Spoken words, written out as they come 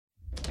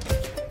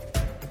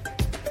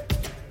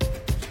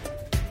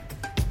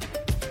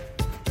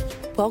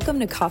Welcome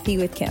to Coffee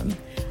with Kim.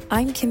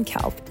 I'm Kim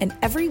Kalp, and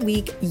every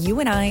week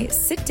you and I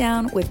sit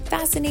down with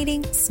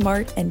fascinating,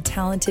 smart, and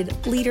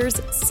talented leaders,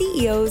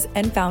 CEOs,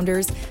 and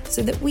founders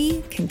so that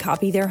we can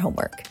copy their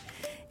homework.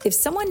 If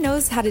someone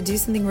knows how to do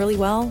something really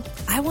well,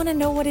 I want to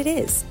know what it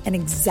is and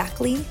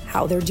exactly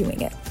how they're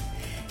doing it.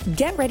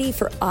 Get ready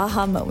for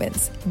aha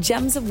moments,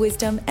 gems of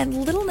wisdom,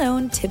 and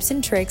little-known tips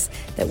and tricks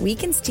that we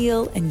can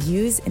steal and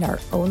use in our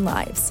own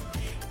lives.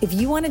 If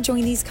you want to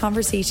join these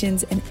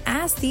conversations and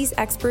ask these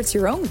experts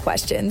your own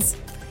questions,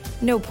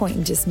 no point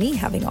in just me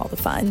having all the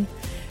fun.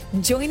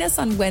 Join us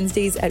on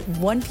Wednesdays at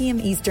 1 p.m.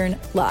 Eastern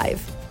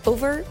live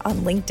over on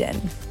LinkedIn.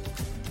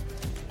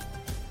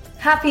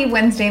 Happy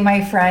Wednesday,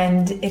 my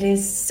friend. It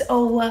is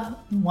so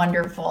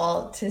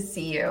wonderful to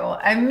see you.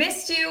 I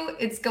missed you.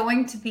 It's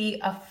going to be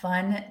a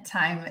fun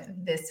time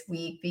this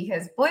week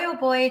because boy, oh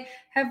boy,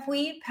 have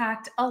we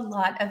packed a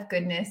lot of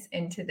goodness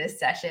into this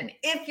session.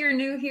 If you're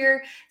new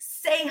here,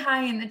 say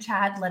hi in the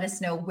chat. Let us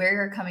know where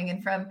you're coming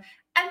in from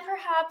and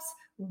perhaps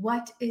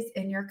what is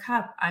in your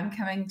cup. I'm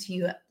coming to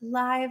you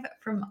live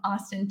from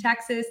Austin,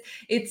 Texas.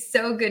 It's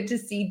so good to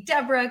see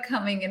Deborah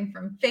coming in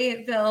from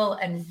Fayetteville,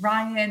 and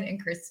Ryan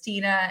and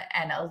Christina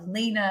and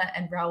Elena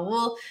and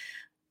Raul.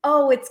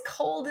 Oh, it's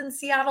cold in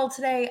Seattle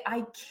today.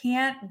 I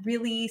can't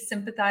really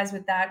sympathize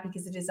with that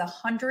because it is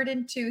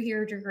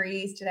 102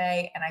 degrees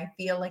today and I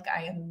feel like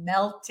I am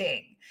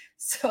melting.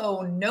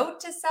 So note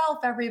to self,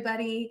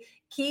 everybody,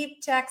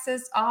 keep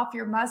Texas off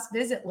your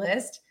must-visit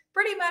list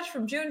pretty much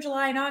from June,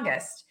 July, and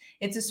August.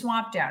 It's a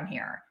swamp down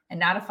here and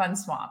not a fun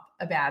swamp,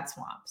 a bad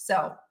swamp.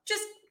 So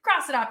just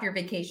cross it off your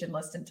vacation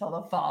list until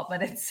the fall.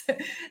 But it's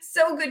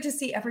so good to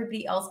see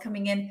everybody else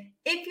coming in.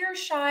 If you're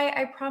shy,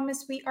 I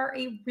promise we are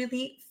a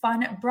really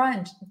fun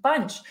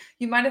bunch.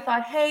 You might have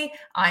thought, hey,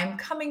 I'm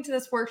coming to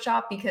this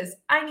workshop because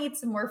I need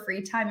some more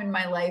free time in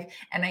my life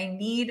and I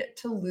need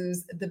to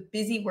lose the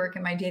busy work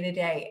in my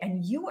day-to-day.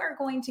 And you are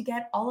going to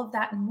get all of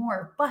that and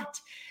more. But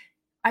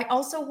I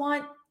also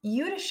want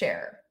you to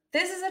share.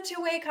 This is a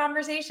two-way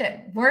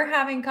conversation. We're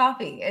having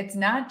coffee. It's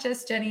not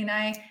just Jenny and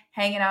I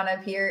hanging out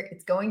up here.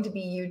 It's going to be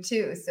you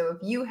too. So if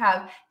you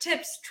have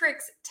tips,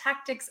 tricks,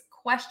 tactics,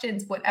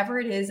 questions, whatever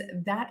it is,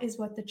 that is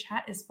what the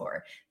chat is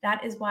for.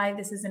 That is why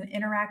this is an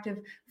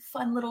interactive,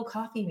 fun little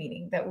coffee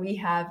meeting that we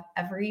have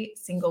every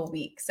single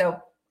week. So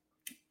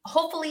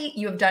hopefully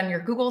you have done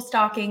your Google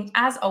stalking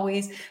as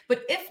always,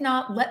 but if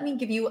not, let me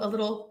give you a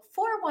little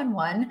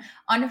 411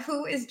 on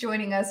who is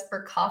joining us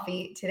for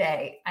coffee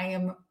today. I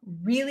am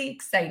really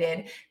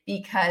excited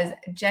because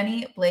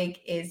Jenny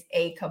Blake is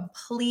a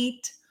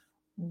complete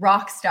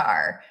rock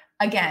star.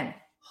 Again,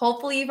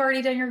 hopefully you've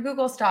already done your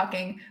Google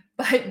stalking,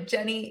 but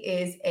Jenny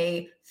is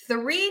a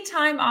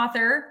 3-time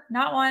author,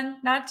 not one,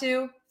 not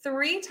two,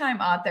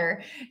 3-time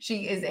author.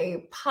 She is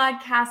a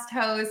podcast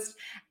host,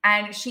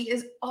 and she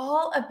is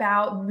all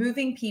about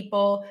moving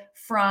people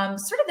from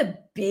sort of the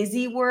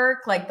busy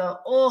work, like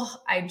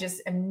I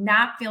just am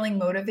not feeling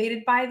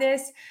motivated by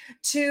this,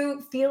 to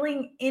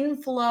feeling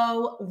in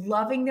flow,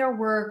 loving their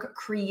work,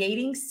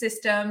 creating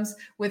systems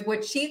with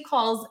what she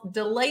calls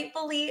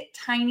delightfully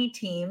tiny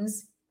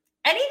teams.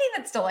 Anything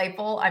that's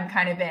delightful, I'm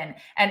kind of in.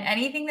 And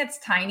anything that's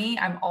tiny,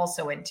 I'm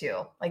also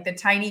into. Like the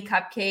tiny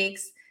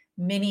cupcakes,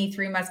 mini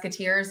Three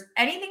Musketeers,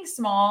 anything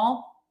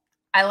small,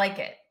 I like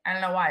it. I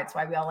don't know why. It's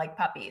why we all like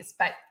puppies,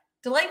 but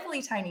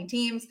delightfully tiny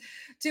teams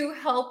to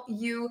help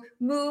you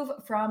move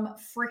from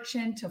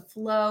friction to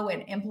flow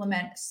and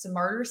implement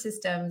smarter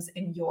systems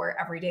in your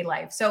everyday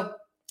life. So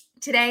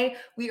today,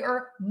 we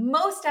are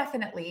most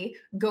definitely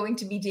going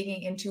to be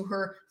digging into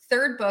her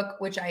third book,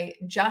 which I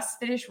just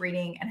finished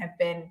reading and have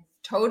been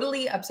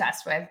totally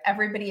obsessed with.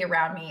 Everybody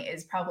around me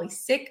is probably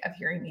sick of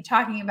hearing me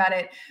talking about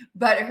it,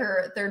 but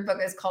her third book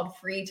is called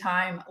Free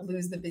Time,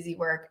 Lose the Busy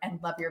Work, and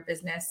Love Your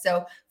Business.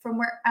 So from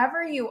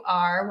wherever you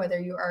are,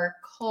 whether you are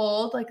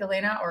cold like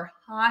Elena or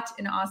hot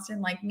in Austin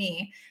like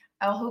me,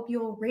 I hope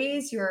you'll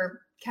raise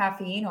your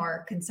caffeine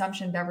or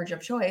consumption beverage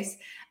of choice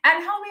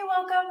and help me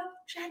welcome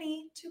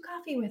Jenny to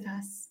coffee with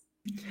us.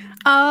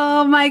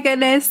 Oh my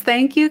goodness.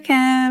 Thank you,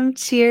 Kim.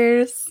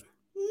 Cheers.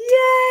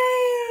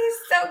 Yay!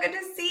 So good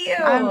to see you.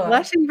 I'm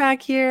blushing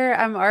back here.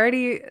 I'm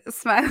already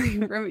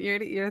smiling from ear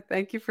to ear.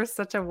 Thank you for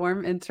such a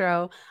warm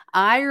intro.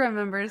 I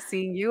remember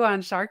seeing you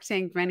on Shark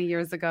Tank many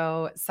years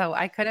ago, so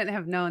I couldn't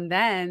have known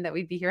then that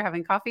we'd be here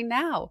having coffee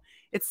now.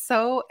 It's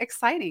so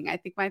exciting. I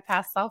think my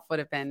past self would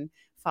have been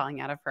falling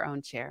out of her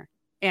own chair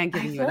and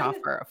giving you an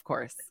offer, of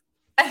course.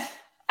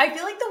 I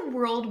feel like the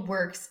world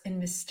works in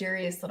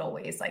mysterious little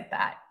ways like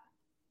that.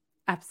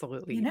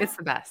 Absolutely. You know? It's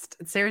the best.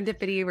 It's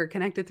serendipity. We're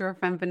connected through our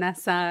friend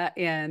Vanessa,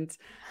 and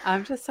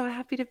I'm just so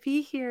happy to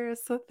be here.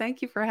 So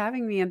thank you for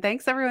having me. And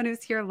thanks everyone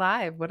who's here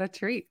live. What a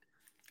treat.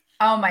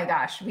 Oh my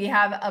gosh. We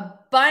have a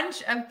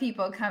bunch of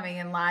people coming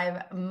in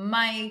live.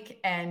 Mike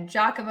and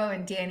Giacomo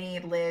and Danny,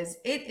 Liz.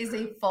 It is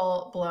a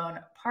full-blown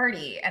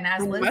party. And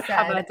as Liz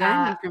said,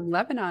 Danny from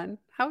Lebanon.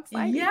 How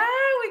exciting. Yeah,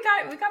 we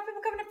got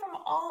people coming in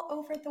from all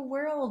over the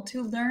world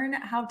to learn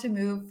how to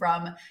move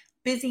from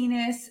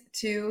busyness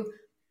to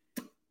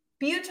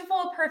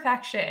beautiful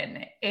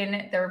perfection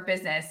in their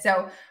business.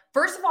 So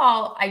first of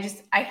all,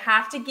 I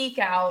have to geek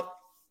out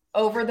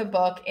over the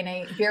book in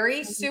a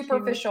very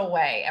superficial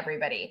way,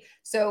 everybody.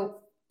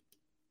 So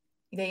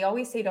they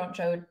always say don't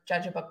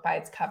judge a book by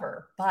its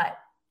cover, but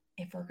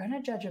if we're going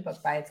to judge a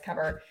book by its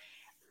cover,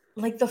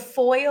 like the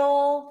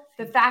foil,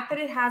 the fact that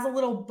it has a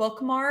little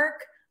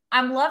bookmark,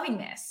 I'm loving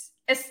this.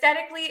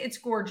 Aesthetically, it's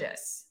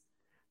gorgeous.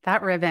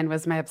 That ribbon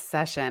was my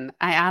obsession.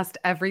 I asked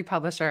every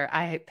publisher.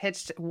 I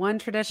pitched one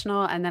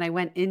traditional and then I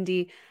went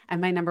indie. And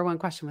my number one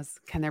question was,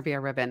 can there be a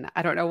ribbon?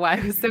 I don't know why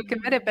I was so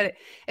committed, but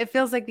it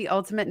feels like the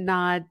ultimate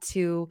nod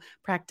to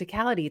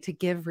practicality to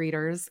give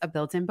readers a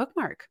built-in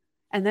bookmark.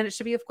 And then it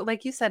should be,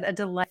 like you said, a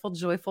delightful,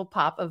 joyful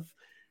pop of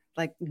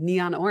like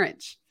neon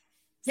orange.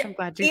 So I'm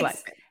glad you like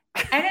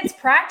it. And it's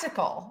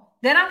practical.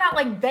 Then I'm not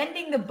like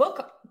bending the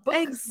book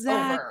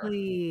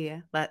exactly.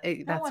 Over. That's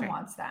no one right.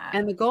 wants that.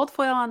 And the gold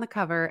foil on the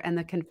cover and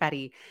the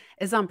confetti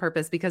is on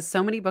purpose because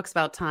so many books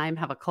about time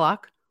have a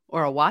clock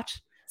or a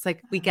watch. It's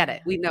like, we get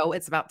it. We know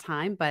it's about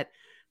time, but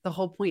the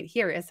whole point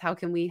here is how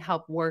can we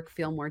help work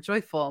feel more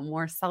joyful,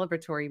 more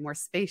celebratory, more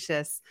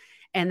spacious,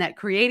 and that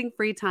creating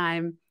free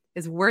time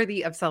is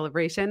worthy of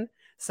celebration.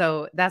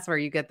 So that's where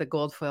you get the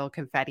gold foil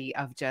confetti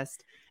of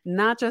just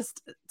not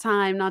just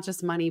time, not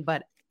just money,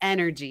 but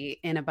energy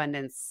in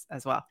abundance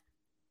as well.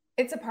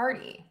 It's a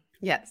party.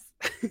 Yes.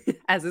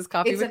 As is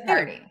coffee with a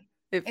party.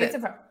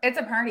 It's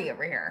a party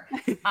over here.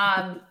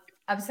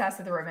 Obsessed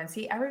with the ribbon.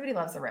 See, everybody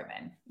loves the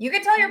ribbon. You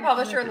can tell your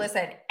publisher,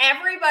 listen,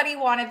 everybody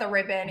wanted the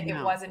ribbon.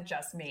 It wasn't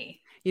just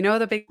me. You know,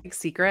 the big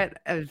secret,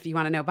 if you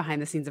want to know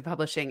behind the scenes of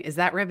publishing, is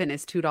that ribbon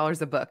is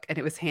 $2 a book and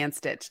it was hand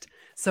stitched.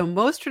 So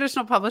most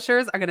traditional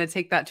publishers are going to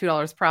take that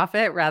 $2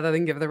 profit rather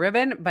than give the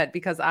ribbon. But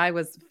because I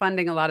was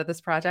funding a lot of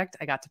this project,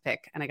 I got to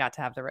pick and I got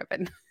to have the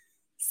ribbon.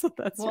 So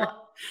that's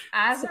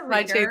as a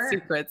reader, chain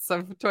secrets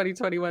of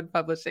 2021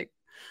 publishing.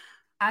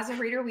 As a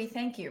reader, we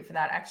thank you for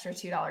that extra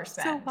 $2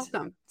 spent. So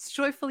welcome. It's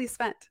joyfully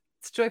spent.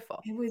 It's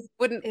joyful.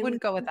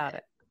 Wouldn't go without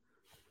it.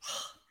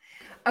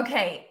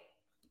 Okay,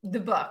 the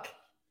book.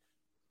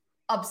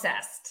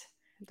 Obsessed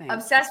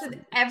with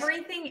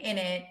everything in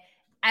it.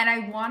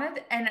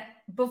 And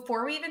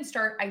before we even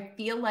start, I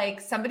feel like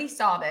somebody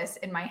saw this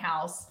in my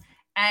house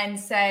and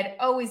said,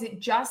 oh, is it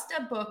just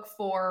a book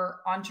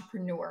for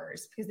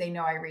entrepreneurs? Because they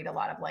know I read a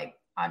lot of like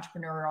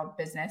entrepreneurial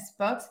business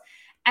books.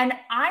 And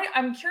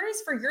I'm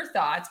curious for your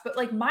thoughts, but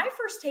like my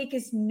first take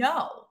is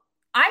no.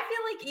 I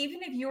feel like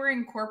even if you're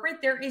in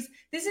corporate,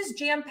 this is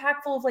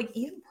jam-packed full of like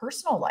even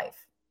personal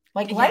life,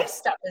 like life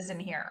stuff is in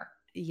here.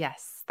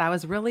 Yes, that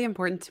was really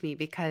important to me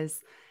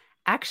because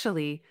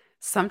actually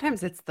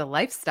sometimes it's the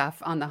life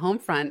stuff on the home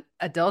front,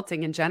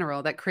 adulting in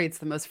general, that creates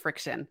the most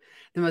friction,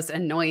 the most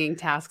annoying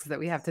tasks that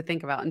we have to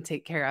think about and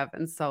take care of.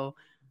 And so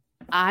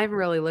I'm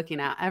really looking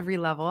at every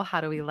level.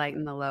 How do we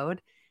lighten the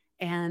load?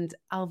 And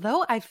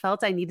although I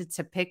felt I needed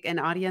to pick an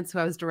audience who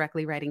I was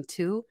directly writing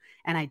to,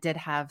 and I did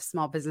have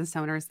small business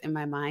owners in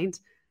my mind,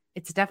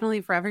 it's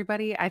definitely for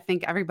everybody. I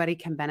think everybody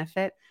can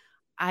benefit.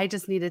 I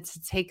just needed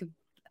to take,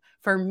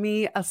 for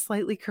me, a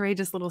slightly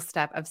courageous little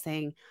step of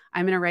saying,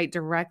 I'm going to write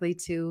directly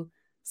to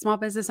small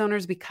business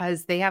owners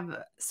because they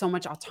have so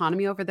much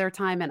autonomy over their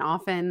time and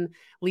often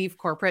leave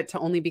corporate to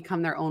only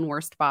become their own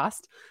worst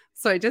boss.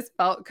 So I just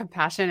felt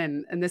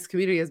compassion, and this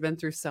community has been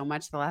through so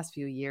much the last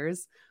few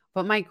years.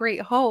 But my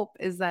great hope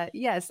is that,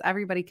 yes,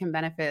 everybody can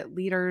benefit,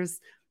 leaders,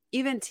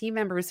 even team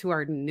members who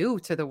are new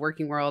to the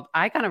working world.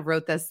 I kind of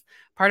wrote this,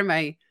 part of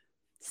my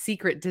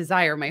secret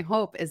desire, my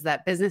hope is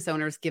that business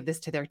owners give this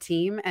to their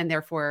team, and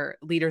therefore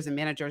leaders and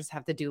managers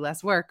have to do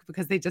less work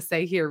because they just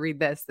say, here, read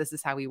this. This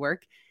is how we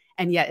work.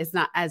 And yet it's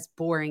not as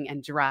boring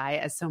and dry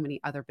as so many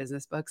other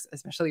business books,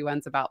 especially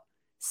ones about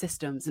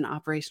systems and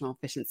operational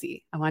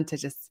efficiency. I want to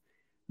just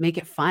make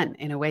it fun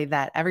in a way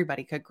that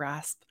everybody could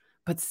grasp,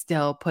 but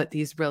still put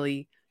these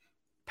really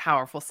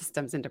powerful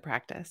systems into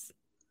practice.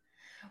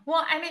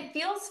 Well, and it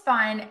feels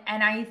fun.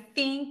 And I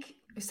think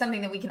something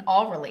that we can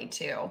all relate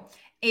to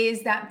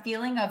is that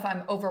feeling of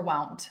I'm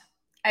overwhelmed.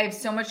 I have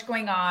so much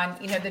going on.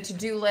 The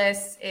to-do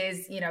list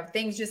is,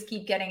 things just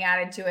keep getting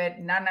added to it.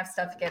 Not enough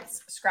stuff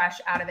gets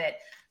scratched out of it.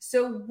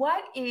 So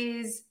what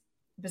is,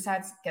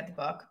 besides get the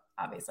book,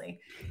 obviously,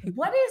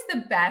 what is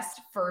the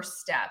best first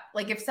step?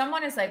 Like if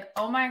someone is like,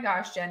 oh my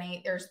gosh,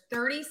 Jenny, there's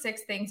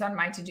 36 things on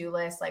my to-do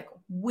list. Like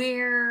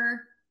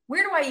where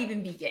do I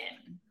even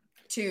begin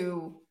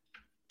to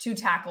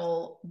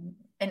tackle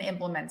and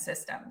implement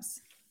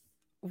systems?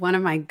 One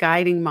of my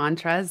guiding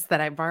mantras that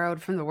I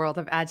borrowed from the world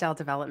of agile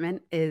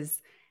development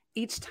is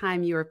each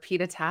time you repeat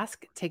a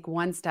task, take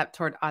one step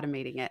toward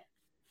automating it.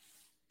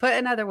 Put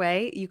another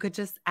way, you could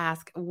just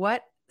ask,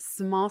 what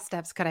small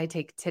steps could I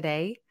take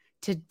today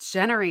to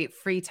generate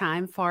free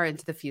time far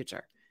into the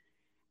future?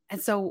 And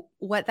so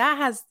what that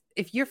has,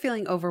 if you're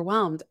feeling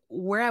overwhelmed,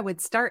 where I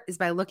would start is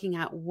by looking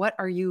at what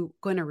are you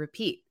going to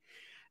repeat?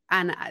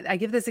 And I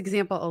give this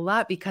example a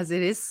lot because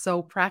it is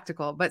so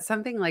practical, but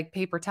something like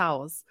paper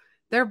towels,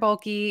 they're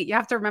bulky. You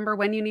have to remember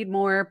when you need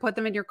more, put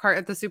them in your cart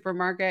at the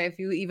supermarket if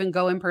you even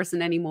go in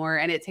person anymore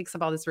and it takes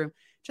up all this room.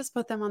 Just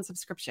put them on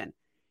subscription.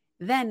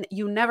 then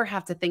you never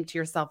have to think to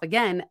yourself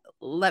again,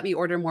 let me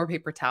order more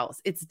paper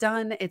towels. It's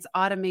done, it's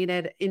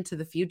automated into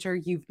the future.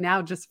 You've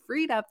now just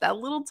freed up that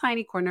little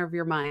tiny corner of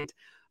your mind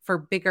for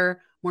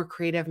bigger, more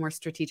creative, more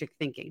strategic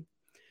thinking.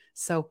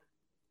 So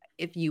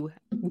if you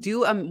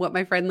do what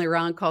my friend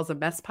Liron calls a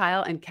mess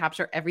pile and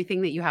capture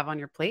everything that you have on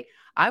your plate,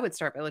 I would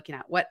start by looking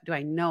at what do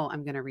I know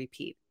I'm going to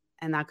repeat?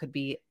 And that could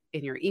be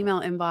in your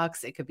email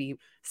inbox. It could be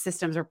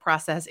systems or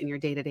process in your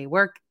day-to-day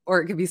work, or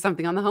it could be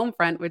something on the home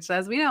front, which,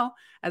 as we know,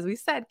 as we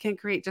said, can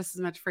create just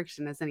as much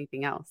friction as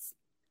anything else.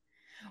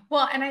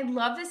 Well, and I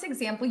love this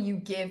example you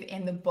give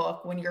in the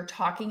book when you're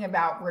talking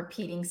about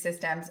repeating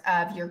systems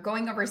of you're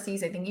going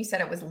overseas. I think you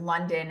said it was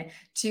London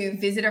to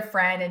visit a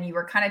friend, and you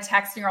were kind of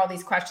texting her all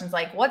these questions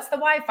like, what's the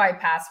Wi-Fi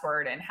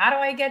password? And how do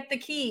I get the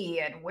key?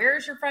 And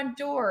where's your front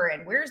door?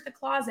 And where's the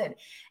closet?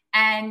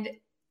 And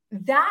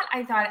that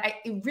I thought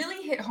it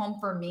really hit home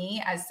for me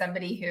as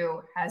somebody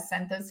who has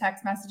sent those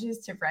text messages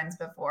to friends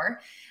before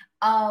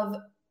of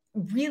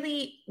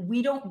really,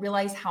 we don't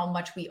realize how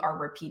much we are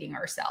repeating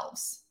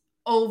ourselves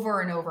over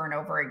and over and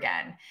over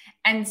again.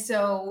 And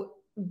so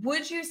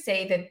would you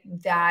say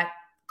that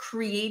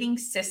creating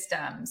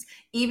systems,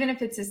 even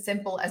if it's as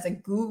simple as a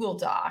Google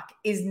Doc,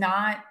 is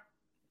not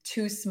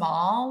too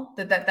small,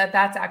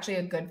 that's actually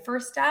a good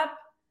first step?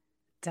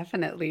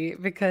 Definitely,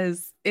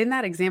 because in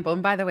that example,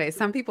 and by the way,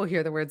 some people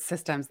hear the word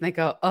systems and they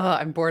go, oh,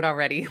 I'm bored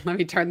already. Let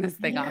me turn this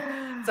thing off.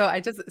 Yeah. So I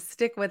just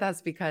stick with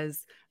us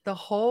because the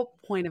whole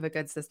point of a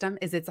good system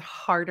is it's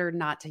harder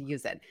not to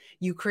use it.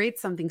 You create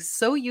something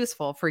so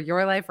useful for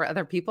your life or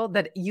other people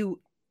that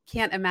you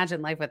can't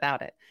imagine life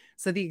without it.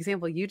 So the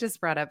example you just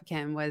brought up,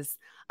 Kim, was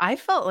I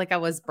felt like I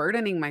was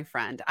burdening my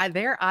friend.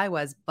 I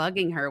was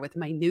bugging her with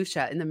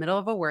minutia in the middle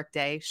of a work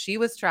day. She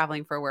was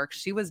traveling for work.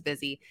 She was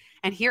busy.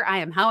 And here I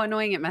am. How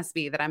annoying it must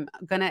be that I'm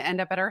going to end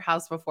up at her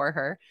house before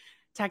her,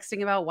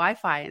 texting about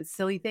Wi-Fi and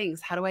silly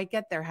things. How do I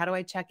get there? How do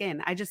I check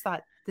in? I just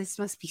thought this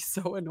must be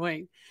so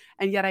annoying.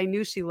 And yet I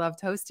knew she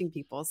loved hosting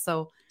people.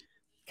 So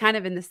kind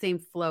of in the same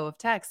flow of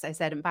text, I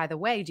said, and by the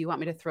way, do you want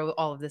me to throw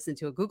all of this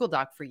into a Google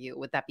Doc for you?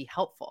 Would that be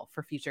helpful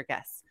for future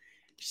guests?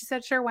 She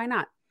said, sure, why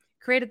not?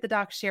 Created the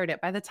doc, shared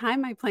it. By the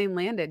time my plane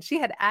landed, she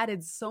had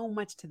added so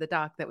much to the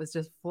doc that was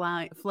just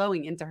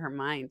flowing into her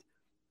mind.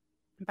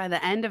 By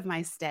the end of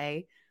my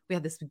stay, we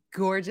had this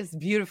gorgeous,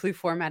 beautifully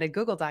formatted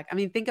Google Doc. I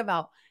mean, think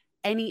about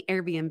any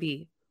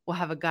Airbnb will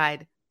have a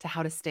guide to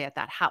how to stay at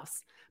that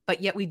house,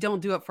 but yet we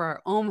don't do it for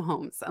our own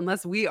homes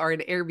unless we are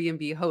an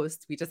Airbnb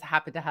host. We just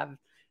happen to have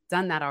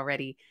done that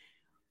already.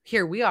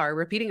 Here we are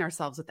repeating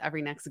ourselves with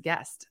every next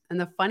guest. And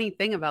the funny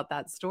thing about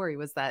that story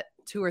was that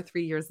 2 or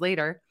 3 years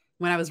later,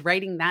 when I was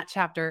writing that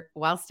chapter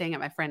while staying at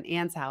my friend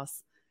Anne's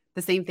house,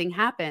 the same thing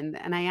happened.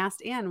 And I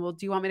asked Anne, well,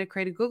 do you want me to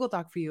create a Google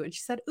Doc for you? And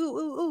she said, ooh,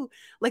 ooh, ooh,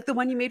 like the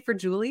one you made for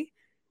Julie.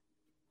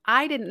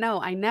 I didn't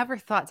know. I never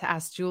thought to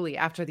ask Julie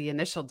after the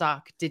initial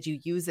doc, did you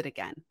use it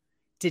again?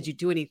 Did you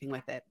do anything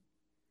with it?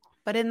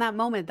 But in that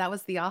moment, that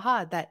was the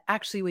aha that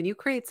actually when you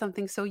create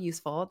something so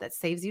useful that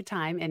saves you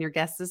time and your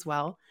guests as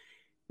well,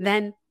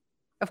 then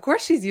of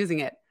course she's using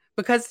it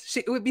because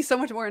it would be so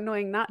much more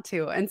annoying not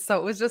to. And so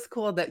it was just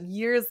cool that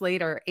years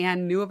later,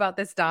 Anne knew about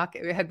this doc.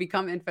 It had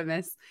become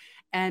infamous.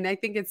 And I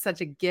think it's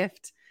such a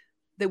gift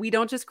that we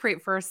don't just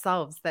create for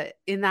ourselves, that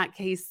in that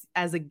case,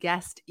 as a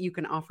guest, you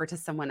can offer to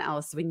someone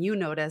else when you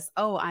notice,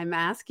 oh, I'm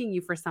asking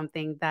you for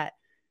something that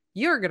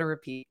you're going to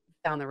repeat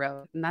down the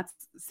road. And that's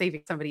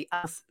saving somebody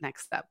else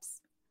next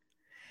steps.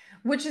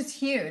 Which is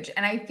huge.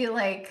 And I feel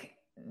like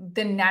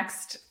the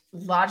next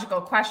logical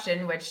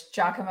question, which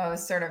Giacomo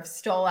sort of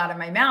stole out of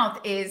my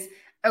mouth, is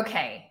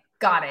okay,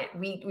 got it.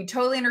 We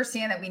totally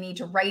understand that we need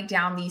to write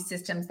down these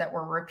systems that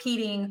we're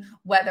repeating,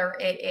 whether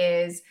it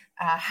is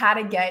how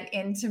to get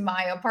into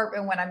my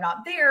apartment when I'm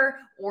not there,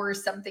 or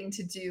something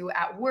to do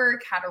at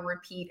work, how to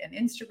repeat an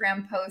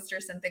Instagram post or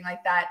something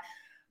like that.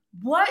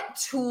 What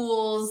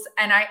tools,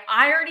 and I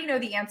already know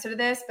the answer to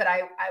this, but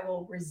I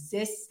will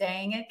resist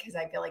saying it because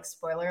I feel like,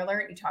 spoiler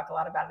alert, you talk a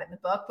lot about it in the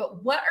book,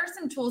 but what are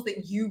some tools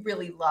that you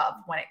really love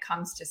when it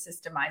comes to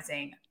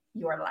systemizing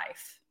your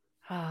life?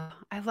 Oh,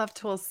 I love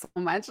tools so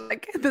much.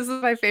 Like this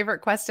is my favorite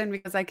question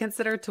because I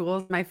consider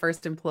tools my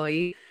first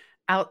employee.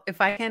 Out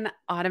if I can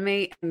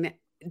automate and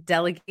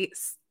delegate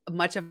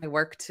much of my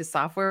work to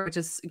software, which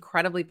is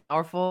incredibly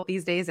powerful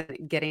these days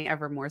and getting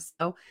ever more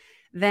so,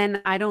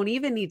 then I don't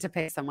even need to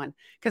pay someone.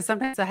 Because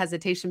sometimes the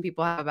hesitation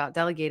people have about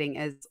delegating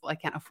is, well, I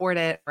can't afford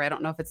it, or I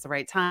don't know if it's the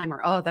right time,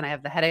 or oh, then I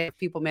have the headache of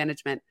people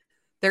management.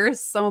 There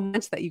is so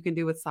much that you can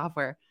do with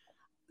software.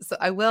 So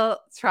I will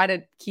try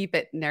to keep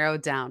it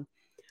narrowed down.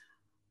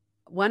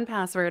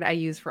 1Password I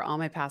use for all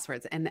my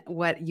passwords. And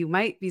what you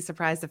might be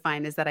surprised to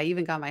find is that I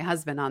even got my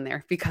husband on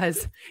there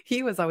because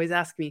he was always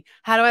asking me,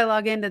 how do I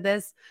log into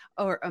this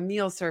or a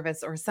meal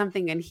service or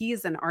something? And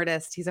he's an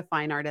artist. He's a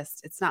fine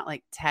artist. It's not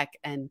like tech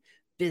and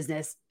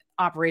business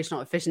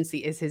operational efficiency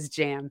is his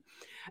jam.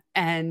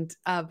 And,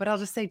 but I'll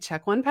just say,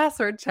 check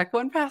 1Password, check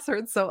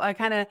 1Password. So I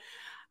kind of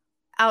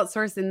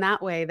outsource in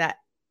that way that,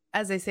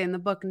 as I say in the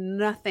book,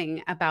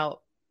 nothing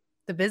about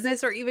the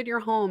business or even your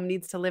home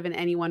needs to live in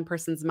any one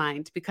person's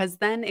mind, because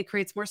then it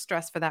creates more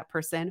stress for that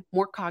person,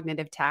 more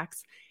cognitive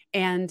tax,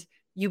 and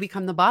you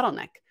become the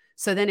bottleneck.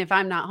 So then if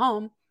I'm not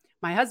home,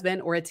 my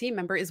husband or a team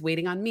member is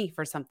waiting on me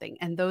for something,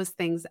 and those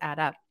things add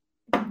up.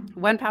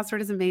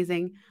 1Password is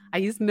amazing. I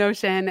use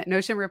Notion.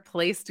 Notion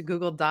replaced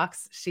Google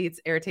Docs, Sheets,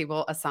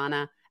 Airtable,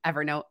 Asana,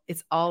 Evernote.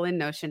 It's all in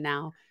Notion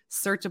now.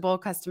 Searchable,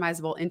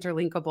 customizable,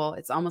 interlinkable.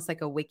 It's almost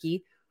like a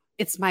wiki.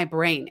 It's my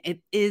brain.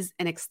 It is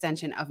an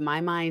extension of my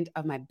mind,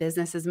 of my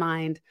business's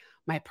mind,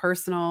 my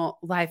personal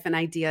life and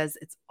ideas.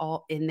 It's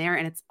all in there,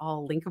 and it's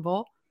all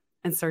linkable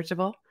and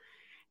searchable.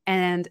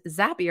 And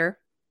Zapier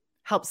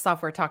helps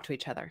software talk to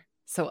each other.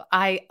 So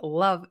I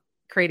love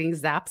creating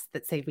zaps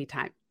that save me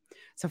time.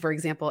 So for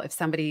example, if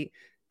somebody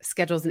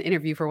schedules an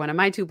interview for one of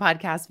my 2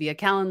 podcasts via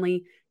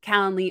Calendly,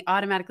 Calendly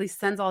automatically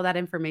sends all that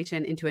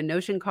information into a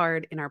Notion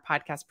card in our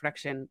podcast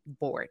production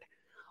board.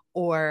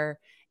 Or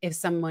if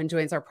someone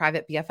joins our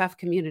private BFF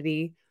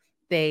community,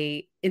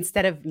 they,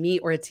 instead of me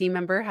or a team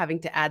member having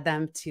to add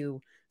them to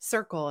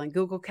Circle and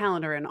Google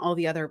Calendar and all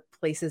the other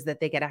places that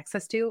they get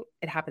access to,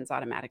 it happens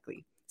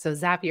automatically. So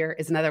Zapier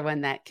is another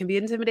one that can be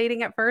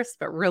intimidating at first,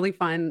 but really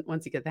fun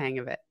once you get the hang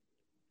of it.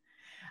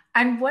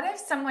 And what if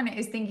someone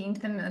is thinking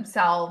to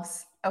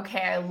themselves,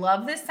 okay, I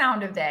love the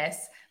sound of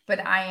this,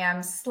 but I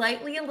am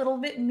slightly a little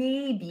bit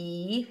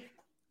maybe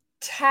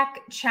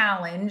tech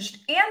challenged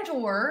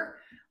or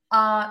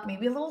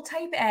maybe a little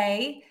type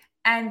A,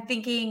 and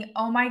thinking,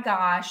 oh my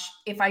gosh,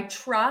 if I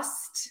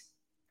trust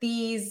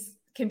these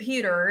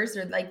computers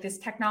or like this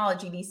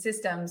technology, these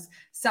systems,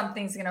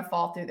 something's going to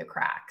fall through the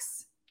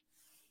cracks.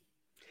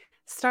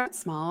 Start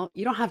small.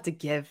 You don't have to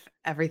give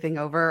everything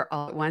over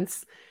all at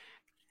once.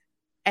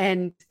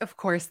 And of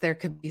course, there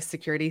could be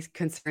security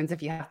concerns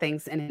if you have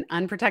things in an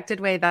unprotected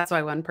way. That's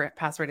why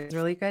 1Password is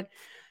really good.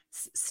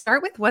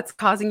 Start with what's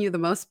causing you the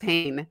most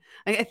pain.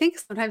 I think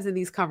sometimes in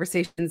these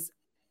conversations,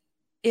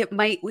 you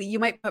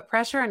might put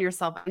pressure on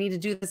yourself. I need to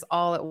do this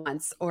all at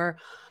once, or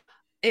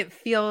it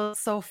feels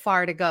so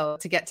far to go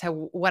to get to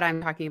what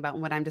I'm talking about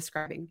and what I'm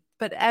describing.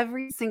 But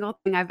every single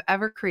thing I've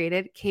ever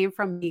created came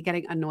from me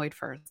getting annoyed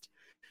first.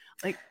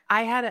 Like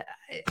I had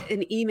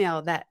an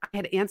email that I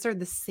had answered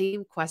the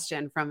same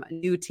question from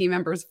new team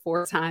members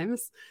 4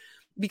 times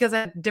because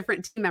I had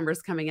different team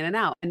members coming in and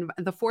out. And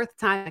the 4th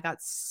time I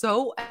got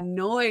so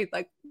annoyed,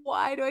 like,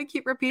 why do I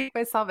keep repeating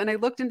myself? And I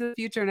looked into the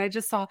future and I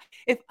just saw,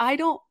 if I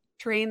don't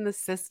train the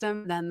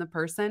system, then the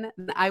person,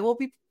 then I will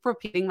be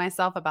repeating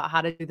myself about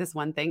how to do this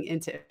one thing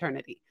into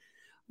eternity.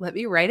 Let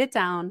me write it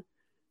down.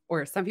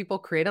 Or some people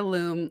create a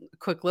Loom,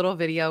 quick little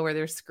video where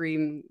their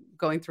screen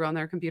going through on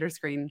their computer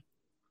screen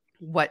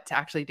what to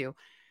actually do.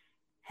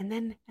 And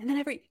then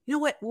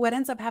what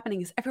ends up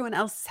happening is everyone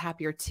else is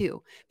happier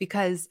too,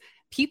 because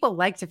people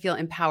like to feel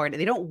empowered.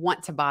 They don't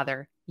want to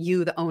bother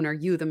you, the owner,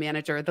 you, the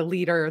manager, the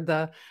leader,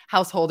 the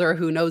householder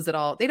who knows it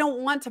all. They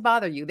don't want to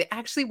bother you. They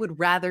actually would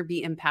rather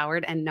be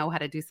empowered and know how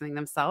to do something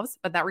themselves.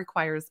 But that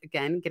requires,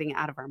 again, getting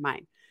out of our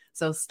mind.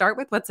 So start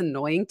with what's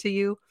annoying to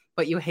you,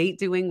 what you hate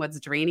doing, what's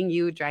draining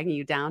you, dragging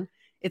you down.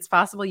 It's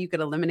possible you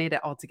could eliminate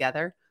it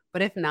altogether.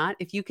 But if not,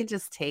 if you can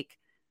just take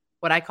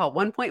what I call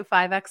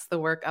 1.5x the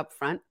work up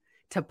front,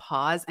 to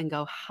pause and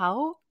go,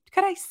 how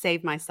could I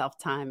save myself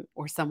time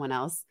or someone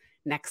else?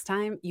 Next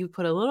time you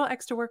put a little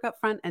extra work up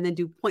front and then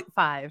do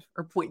 0.5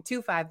 or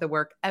 0.25 the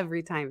work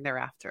every time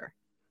thereafter.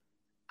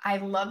 I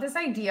love this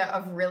idea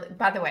of really,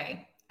 by the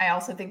way, I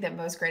also think that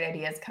most great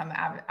ideas come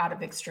out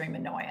of extreme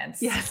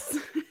annoyance. Yes.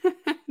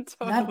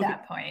 Totally. Love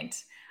that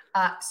point.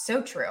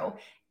 So true.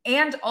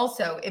 And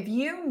also, if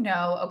you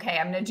know, okay,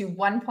 I'm going to do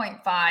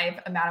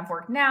 1.5 amount of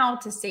work now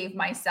to save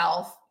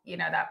myself,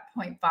 that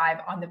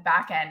 0.5 on the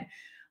back end.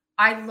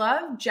 I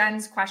love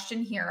Jen's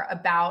question here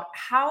about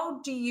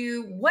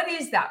what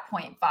is that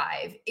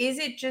 0.5? Is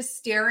it just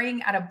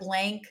staring at a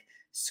blank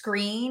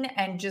screen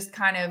and just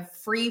kind of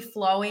free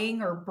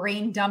flowing or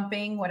brain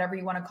dumping, whatever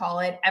you want to call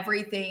it,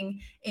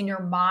 everything in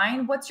your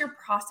mind? What's your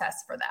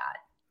process for that?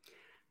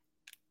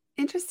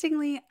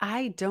 Interestingly,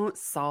 I don't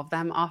solve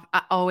them off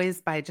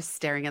always by just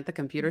staring at the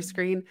computer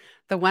screen.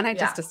 The one I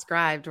just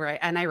described,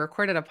 and I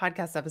recorded a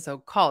podcast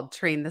episode called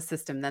Train the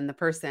System, Then the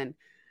Person,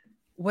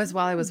 was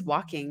while I was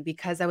walking,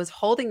 because I was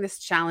holding this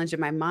challenge in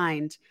my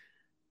mind.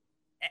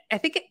 I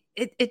think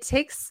it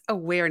takes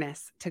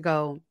awareness to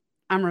go,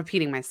 I'm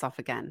repeating myself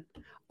again,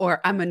 or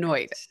I'm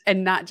annoyed,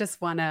 and not just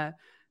want to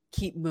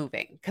keep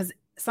moving. Because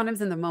sometimes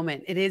in the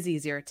moment, it is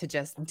easier to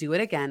just do it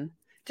again,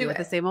 do it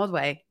the same old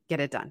way, get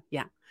it done.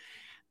 Yeah.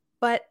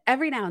 But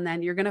every now and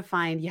then you're going to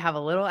find you have a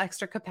little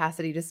extra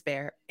capacity to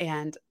spare.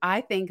 And I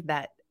think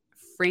that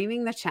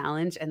framing the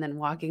challenge and then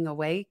walking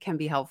away can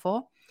be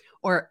helpful,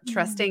 or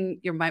trusting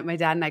my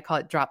dad and I call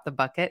it drop the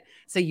bucket.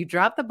 So you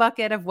drop the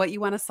bucket of what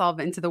you want to solve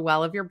into the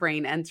well of your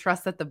brain and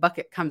trust that the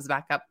bucket comes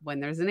back up when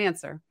there's an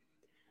answer.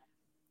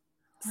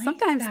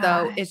 Sometimes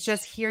though, it's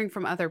just hearing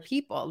from other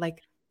people.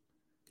 Like,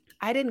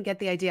 I didn't get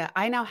the idea.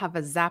 I now have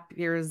a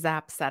Zapier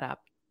Zap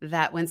setup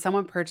that when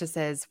someone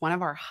purchases one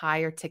of our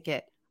higher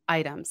ticket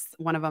items,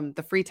 one of them,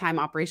 the free time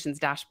operations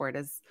dashboard,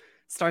 is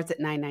starts at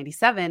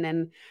 $997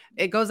 and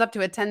it goes up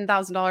to a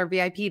 $10,000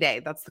 VIP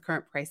day. That's the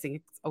current pricing.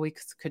 It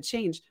always could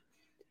change.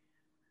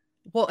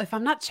 Well, if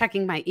I'm not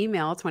checking my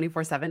email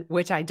 24/7,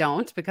 which I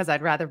don't because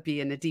I'd rather be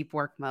in a deep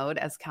work mode,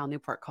 as Cal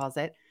Newport calls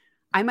it,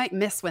 I might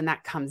miss when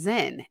that comes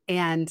in.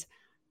 And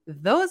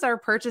those are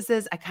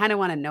purchases I kind of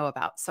want to know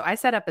about. So I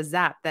set up a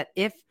Zap that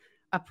if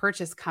a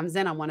purchase comes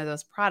in on one of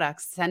those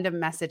products, send a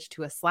message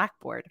to a Slack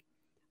board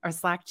or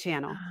Slack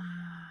channel.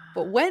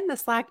 But when the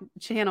Slack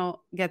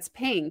channel gets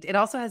pinged, it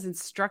also has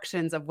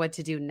instructions of what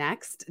to do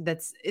next.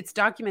 It's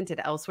documented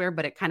elsewhere,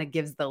 but it kind of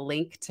gives the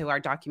link to our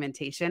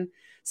documentation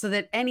so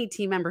that any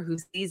team member who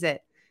sees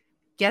it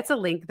gets a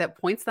link that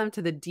points them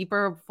to the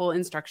deeper full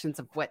instructions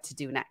of what to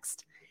do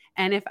next.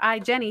 And if I,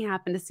 Jenny,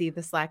 happen to see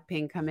the Slack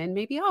ping come in,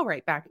 maybe I'll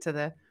write back to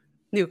the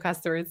new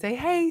customer and say,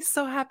 hey,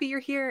 so happy you're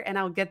here. And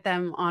I'll get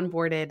them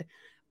onboarded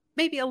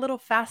maybe a little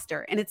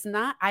faster. And it's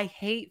not, I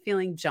hate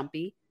feeling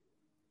jumpy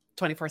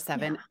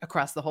 24/7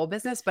 across the whole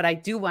business, but I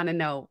do want to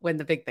know when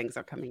the big things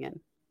are coming in.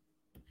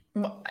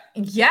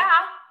 Yeah.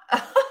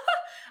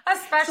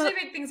 Especially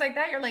big things like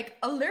that. You're like,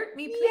 alert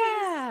me, please.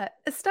 Yeah,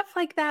 stuff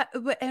like that.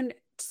 And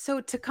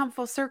so to come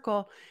full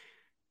circle,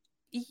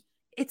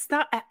 it's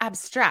not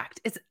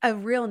abstract. It's a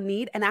real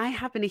need. And I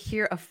happen to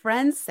hear a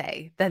friend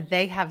say that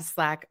they have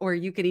Slack, or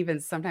you can even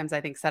sometimes,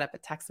 I think, set up a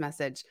text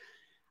message.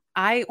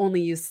 I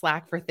only use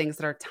Slack for things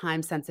that are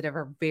time sensitive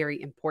or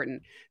very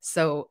important.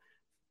 So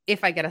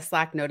if I get a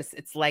Slack notice,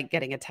 it's like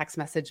getting a text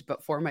message,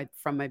 but from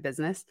my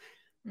business.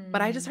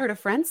 But I just heard a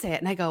friend say it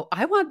and I go,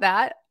 I want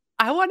that.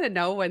 I want to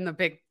know when the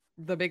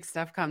big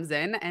stuff comes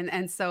in.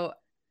 And so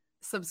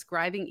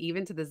subscribing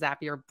even to the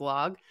Zapier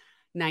blog,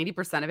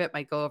 90% of it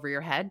might go over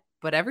your head,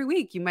 but every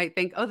week you might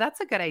think, oh, that's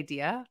a good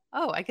idea.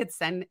 Oh, I could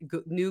send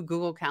new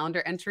Google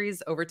Calendar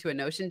entries over to a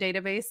Notion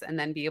database and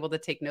then be able to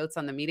take notes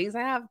on the meetings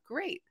I have.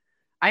 Great.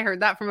 I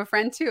heard that from a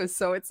friend too.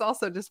 So it's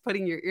also just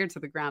putting your ear to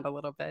the ground a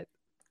little bit.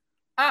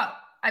 Oh,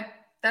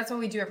 that's what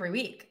we do every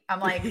week. I'm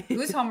like,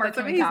 whose homework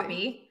can we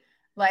copy?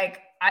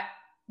 Like,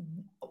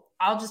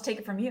 I'll just take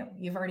it from you.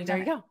 You've already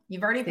done it. There you go.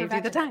 You've already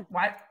saved the time.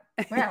 What?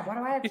 Yeah, why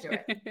do I have to do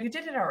it? You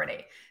did it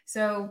already.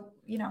 So,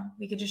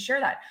 we could just share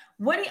that.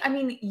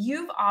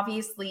 You've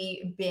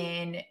obviously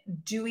been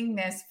doing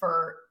this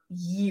for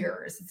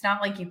years. It's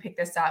not like you picked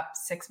this up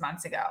 6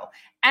 months ago.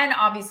 And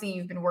obviously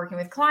you've been working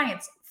with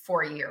clients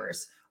for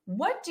years.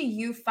 What do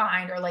you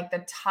find are like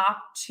the top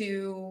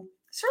two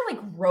sort of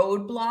like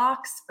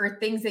roadblocks or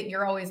things that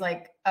you're always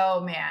like,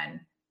 oh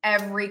man,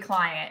 every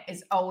client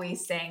is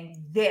always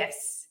saying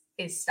this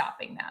is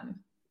stopping them?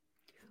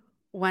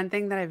 One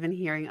thing that I've been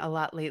hearing a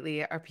lot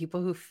lately are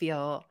people who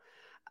feel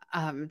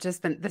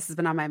this has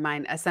been on my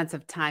mind, a sense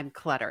of time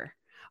clutter,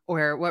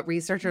 or what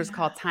researchers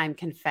call time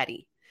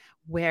confetti,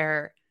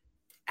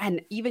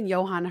 and even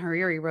Johan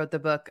Hariri wrote the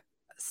book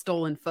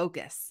Stolen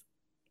Focus.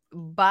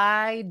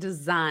 By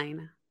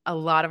design, a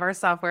lot of our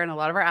software and a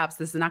lot of our apps,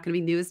 this is not going to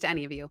be news to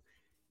any of you,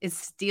 is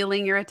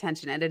stealing your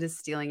attention and it is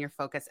stealing your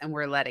focus, and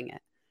we're letting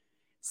it.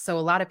 So a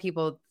lot of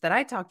people that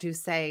I talk to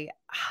say,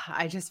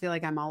 I just feel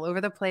like I'm all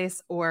over the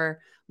place, or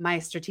my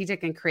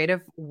strategic and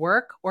creative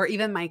work, or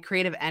even my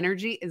creative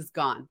energy is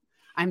gone.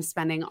 I'm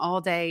spending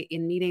all day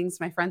in meetings.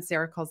 My friend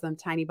Sarah calls them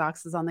tiny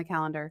boxes on the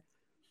calendar.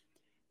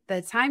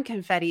 The time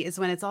confetti is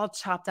when it's all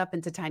chopped up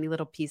into tiny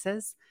little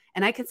pieces.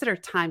 And I consider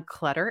time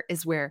clutter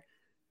is where,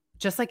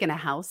 just like in a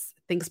house,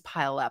 things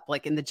pile up,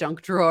 like in the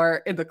junk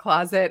drawer, in the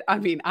closet. I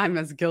mean, I'm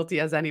as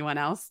guilty as anyone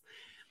else,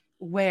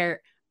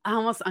 where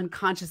almost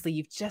unconsciously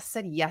you've just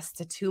said yes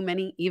to too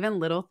many, even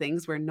little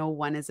things where no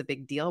one is a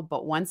big deal.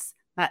 But once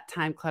that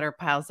time clutter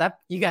piles up,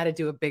 you got to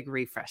do a big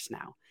refresh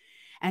now.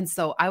 And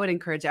so I would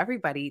encourage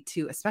everybody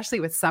to,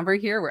 especially with summer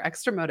here, we're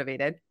extra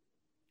motivated,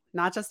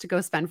 not just to go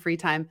spend free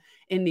time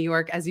in New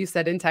York. As you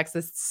said, in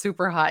Texas, it's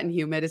super hot and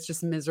humid. It's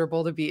just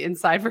miserable to be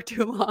inside for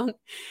too long.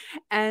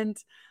 And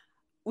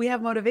we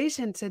have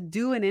motivation to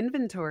do an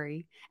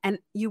inventory, and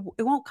it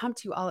won't come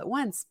to you all at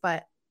once,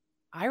 but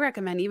I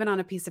recommend even on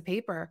a piece of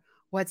paper,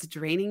 what's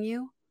draining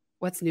you,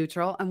 what's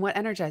neutral, and what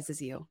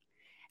energizes you.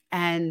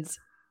 And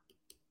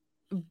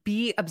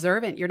be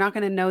observant. You're not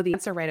going to know the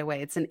answer right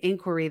away. It's an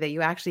inquiry that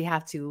you actually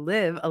have to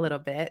live a little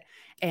bit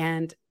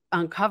and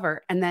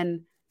uncover. And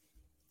then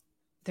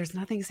there's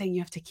nothing saying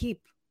you have to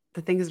keep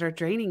the things that are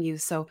draining you.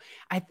 So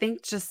I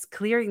think just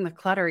clearing the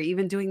clutter,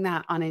 even doing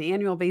that on an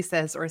annual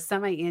basis or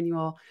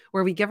semi-annual,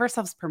 where we give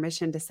ourselves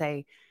permission to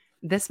say,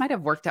 this might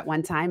have worked at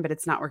one time, but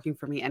it's not working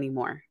for me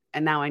anymore.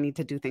 And now I need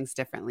to do things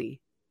differently.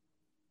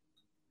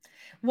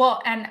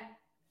 Well, and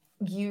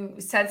you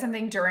said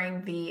something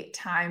during the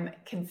time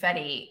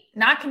confetti,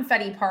 not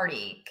confetti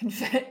party,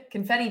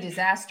 confetti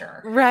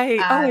disaster, right?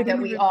 That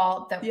we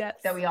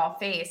all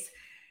face.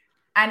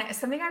 And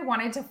something I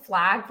wanted to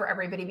flag for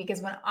everybody,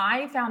 because when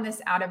I found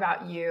this out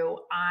about you,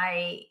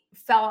 I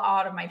fell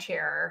out of my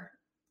chair,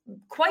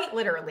 quite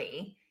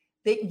literally,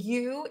 that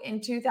you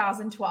in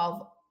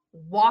 2012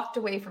 walked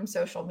away from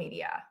social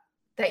media,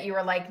 that you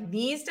were like,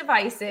 these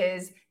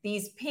devices,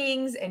 these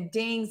pings and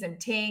dings and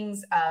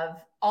tings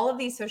of all of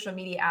these social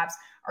media apps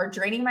are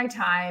draining my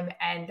time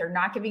and they're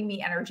not giving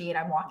me energy and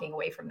I'm walking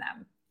away from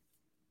them?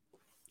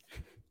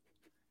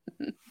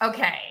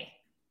 Okay.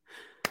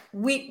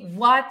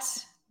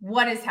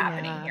 What is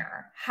happening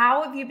here?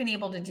 How have you been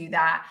able to do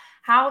that?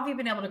 How have you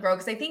been able to grow?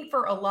 Because I think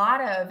for a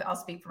lot of, I'll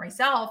speak for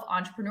myself,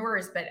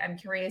 entrepreneurs, but I'm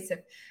curious if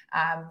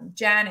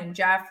Jen and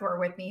Jeff, who are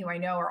with me, who I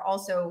know are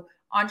also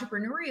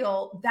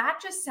entrepreneurial, that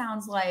just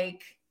sounds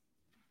like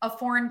a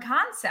foreign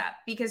concept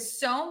because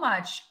so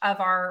much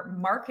of our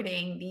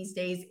marketing these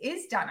days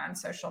is done on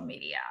social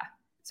media.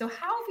 So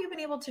how have you been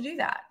able to do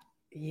that?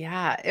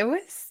 Yeah, it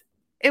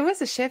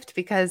was a shift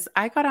because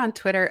I got on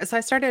Twitter. So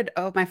I started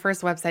my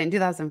first website in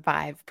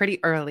 2005, pretty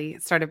early.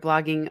 Started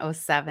blogging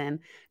 '07,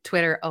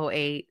 Twitter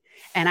 '08.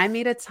 And I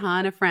made a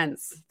ton of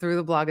friends through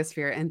the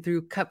blogosphere and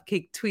through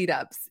cupcake tweet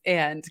ups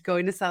and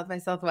going to South by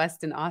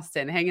Southwest in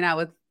Austin, hanging out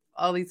with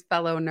all these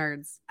fellow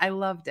nerds. I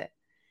loved it.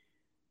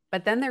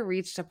 But then there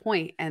reached a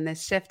point and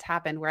this shift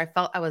happened where I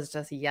felt I was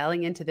just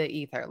yelling into the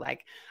ether.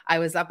 Like I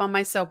was up on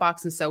my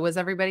soapbox and so was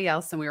everybody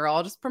else. And we were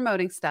all just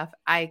promoting stuff.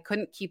 I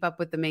couldn't keep up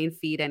with the main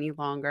feed any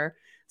longer.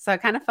 So I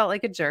kind of felt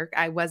like a jerk.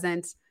 I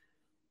wasn't.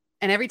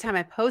 And every time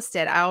I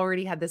posted, I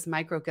already had this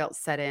micro guilt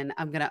set in.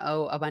 I'm going to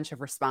owe a bunch of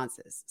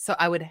responses. So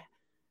I would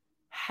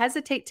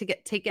hesitate to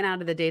get taken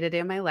out of the day-to-day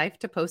of my life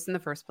to post in the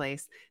first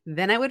place.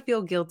 Then I would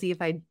feel guilty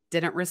if I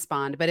didn't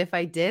respond. But if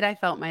I did, I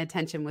felt my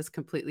attention was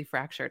completely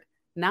fractured.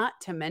 Not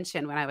to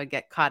mention when I would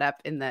get caught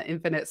up in the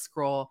infinite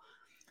scroll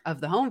of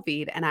the home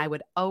feed and I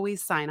would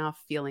always sign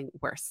off feeling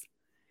worse.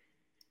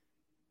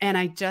 And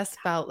I just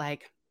felt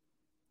like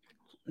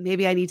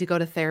maybe I need to go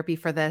to therapy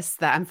for this,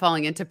 that I'm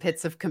falling into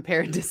pits of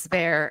compare and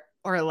despair,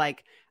 or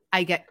like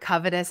I get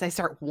covetous. I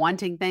start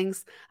wanting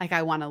things. Like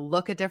I want to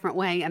look a different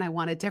way and I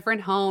want a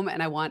different home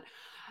and I want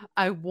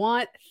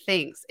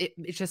things.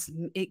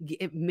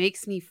 It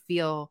makes me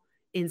feel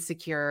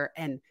insecure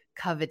and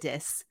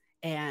covetous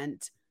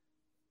and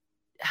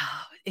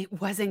it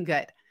wasn't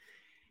good.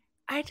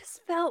 I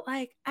just felt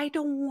like I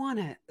don't want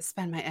to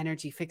spend my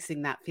energy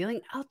fixing that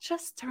feeling. I'll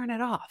just turn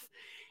it off.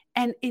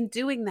 And in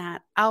doing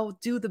that, I'll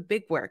do the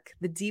big work,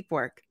 the deep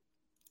work,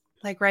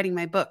 like writing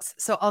my books.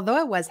 So although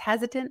I was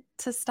hesitant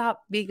to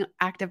stop being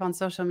active on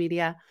social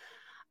media,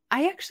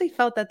 I actually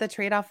felt that the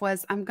trade-off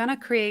was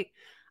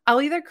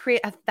I'll either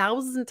create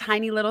 1,000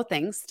 tiny little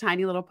things,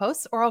 tiny little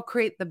posts, or I'll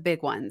create the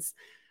big ones.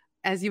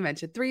 As you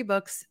mentioned, 3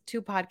 books,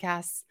 2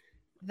 podcasts,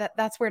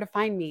 that's where to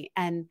find me.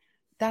 And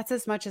that's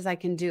as much as I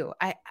can do.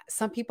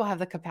 Some people have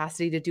the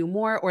capacity to do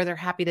more, or they're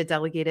happy to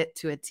delegate it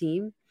to a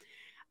team.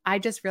 I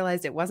just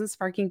realized it wasn't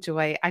sparking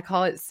joy. I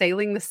call it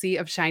sailing the sea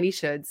of shiny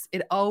shoulds.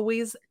 It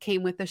always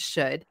came with a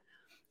should.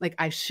 Like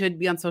I should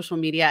be on social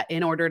media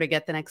in order to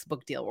get the next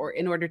book deal or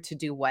in order to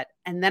do what.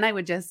 And then I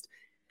would just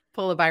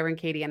pull a Byron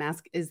Katie and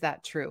ask, is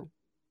that true?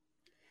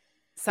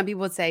 Some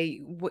people would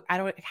say,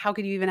 how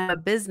could you even have a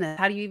business?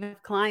 How do you even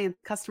have clients,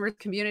 customers,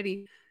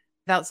 community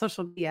without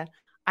social media?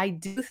 I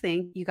do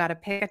think you got to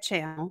pick a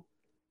channel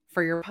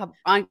for your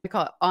we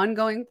call it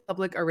ongoing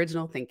public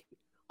original thinking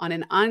on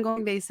an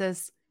ongoing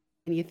basis.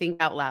 And you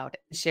think out loud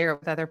and share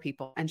it with other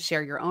people and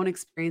share your own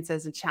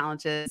experiences and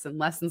challenges and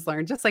lessons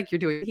learned, just like you're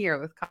doing here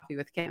with Coffee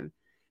with Kim.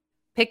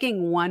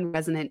 Picking one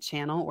resonant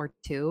channel or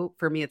 2,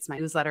 for me, it's my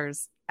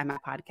newsletters and my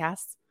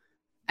podcasts.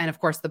 And of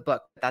course, the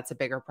book, that's a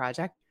bigger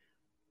project.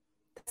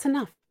 That's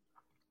enough.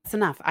 That's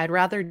enough. I'd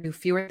rather do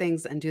fewer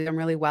things and do them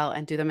really well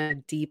and do them in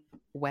a deep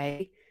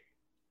way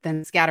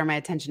than scatter my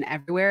attention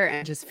everywhere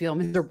and just feel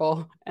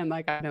miserable and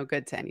like I'm no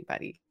good to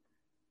anybody.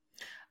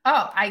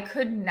 Oh, I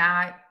could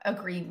not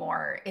agree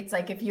more. It's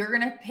like if you're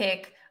going to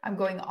pick, I'm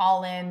going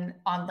all in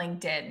on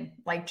LinkedIn,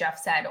 like Jeff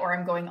said, or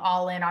I'm going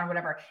all in on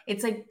whatever.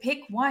 It's like pick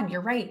one. You're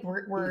right.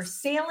 We're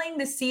sailing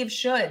the sea of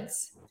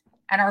shoulds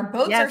and our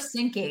boats are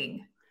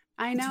sinking.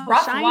 I know. It's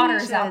rough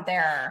waters out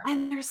there.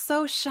 And they're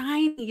so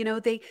shiny. You know,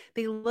 they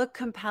look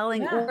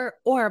compelling. Yeah.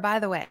 Or by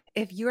the way,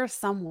 if you're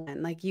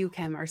someone like you,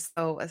 Kim, are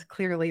so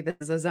clearly this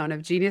is a zone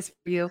of genius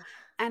for you.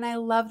 And I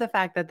love the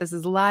fact that this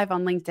is live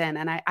on LinkedIn.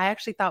 And I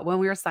actually thought when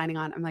we were signing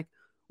on, I'm like,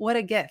 what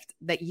a gift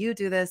that you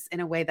do this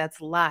in a way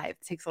that's live.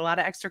 It takes a lot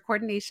of extra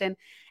coordination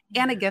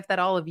and a gift that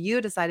all of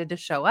you decided to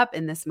show up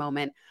in this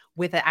moment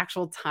with an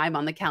actual time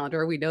on the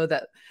calendar. We know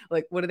that,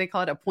 like, what do they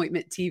call it?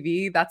 Appointment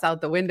TV. That's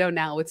out the window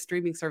now with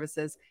streaming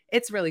services.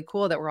 It's really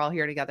cool that we're all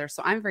here together.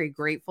 So I'm very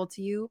grateful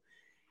to you.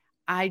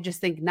 I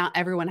just think not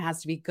everyone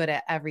has to be good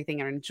at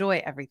everything and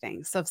enjoy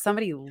everything. So if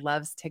somebody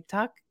loves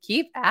TikTok,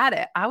 keep at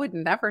it. I would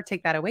never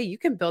take that away. You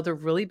can build a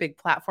really big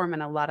platform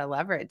and a lot of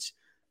leverage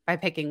by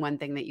picking one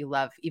thing that you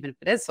love, even if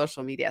it is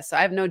social media. So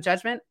I have no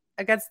judgment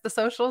against the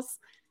socials.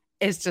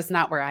 It's just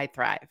not where I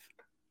thrive.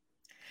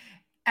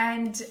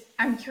 And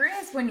I'm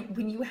curious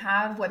when you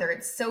have, whether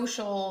it's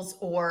socials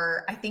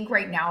or I think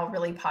right now a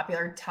really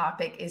popular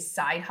topic is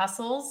side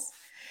hustles.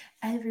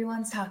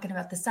 Everyone's talking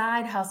about the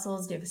side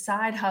hustles. Do you have a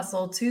side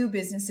hustle, 2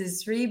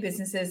 businesses, 3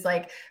 businesses,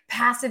 like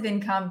passive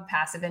income,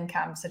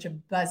 such a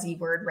buzzy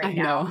word right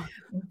now.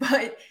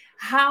 But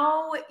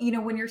How,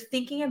 when you're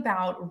thinking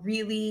about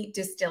really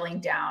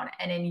distilling down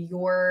and in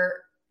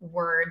your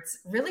words,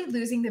 really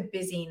losing the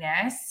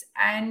busyness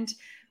and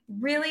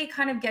really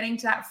kind of getting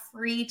to that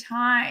free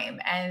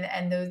time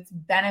and those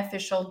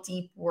beneficial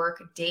deep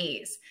work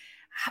days.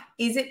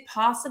 Is it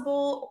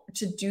possible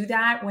to do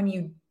that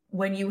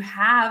when you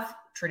have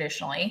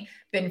traditionally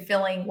been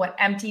filling what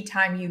empty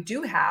time you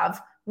do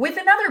have with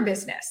another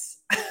business?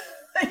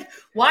 Like,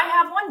 why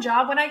have one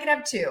job when I can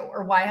have two?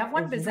 Or why have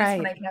one business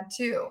when Right. I can have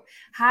two?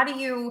 How do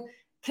you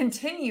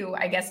continue,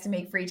 I guess, to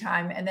make free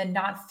time and then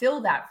not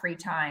fill that free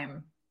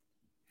time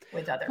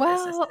with other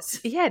Well, businesses?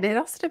 yeah, and it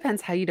also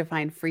depends how you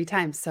define free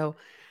time. So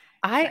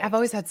I've Right.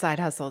 always had side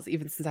hustles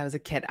even since I was a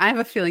kid. I have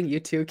a feeling you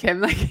too,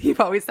 Kim. Like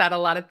you've always had a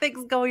lot of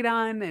things going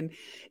on, and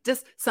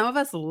just some of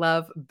us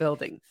love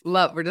building.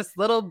 Love, we're just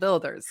little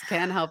builders.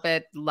 Can't help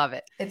it. Love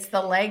it. It's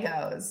the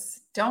Legos.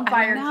 Don't I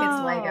buy your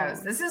kids Legos.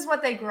 know. This is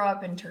what they grow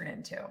up and turn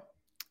into.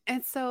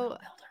 And so Little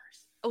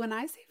builders. when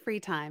I say free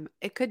time,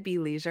 it could be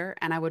leisure,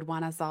 and I would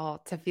want us all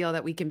to feel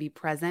that we can be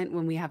present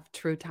when we have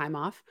true time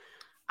off.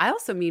 I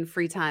also mean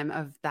free time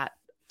of that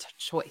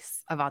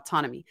choice of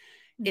autonomy.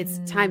 It's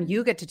time Mm,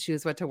 you get to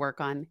choose what to work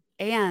on.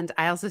 And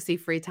I also see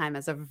free time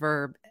as a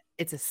verb.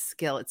 It's a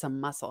skill, it's a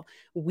muscle.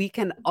 We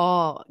can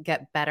all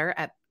get better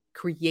at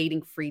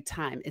creating free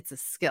time. It's a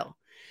skill.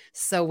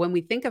 So when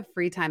we think of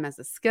free time as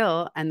a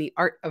skill and the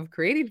art of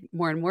creating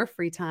more and more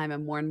free time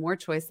and more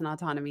choice and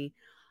autonomy,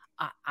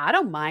 I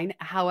don't mind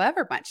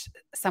however much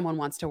someone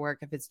wants to work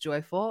if it's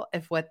joyful,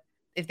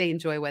 if they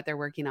enjoy what they're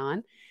working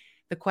on.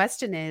 The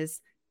question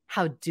is,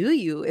 how do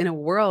you, in a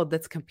world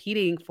that's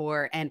competing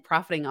for and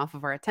profiting off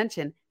of our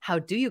attention, how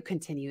do you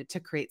continue to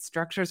create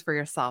structures for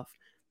yourself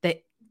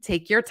that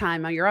take your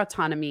time or your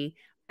autonomy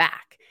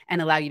back and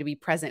allow you to be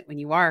present when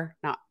you are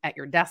not at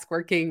your desk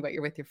working, but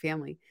you're with your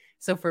family?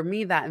 So for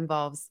me, that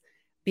involves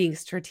being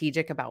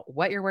strategic about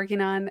what you're working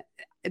on,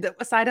 the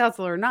side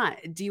hustle or not.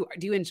 Do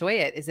you enjoy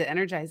it? Is it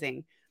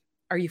energizing?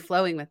 Are you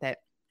flowing with it?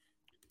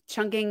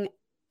 Chunking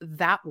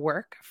that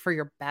work for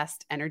your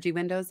best energy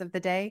windows of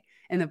the day.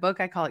 In the book,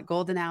 I call it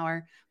golden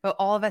hour, but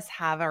all of us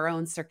have our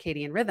own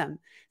circadian rhythm.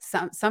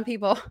 Some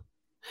people,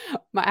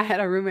 I had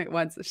a roommate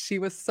once, she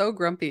was so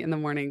grumpy in the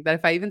morning that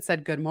if I even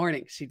said good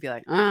morning, she'd be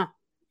like,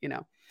 you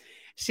know,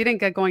 she didn't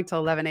get going till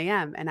 11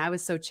 a.m. And I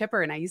was so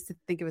chipper. And I used to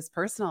think it was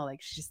personal,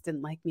 like she just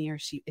didn't like me or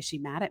is she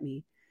mad at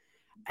me?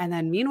 And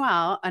then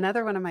meanwhile,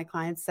 another one of my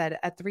clients said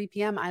at 3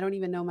 p.m., I don't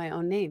even know my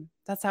own name.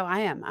 That's how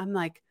I am. I'm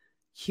like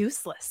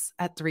useless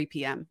at 3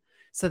 p.m.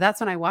 So that's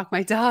when I walk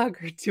my dog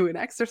or do an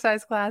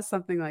exercise class,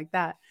 something like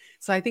that.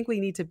 So I think we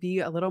need to be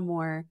a little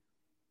more,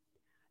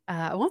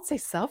 I won't say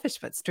selfish,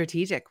 but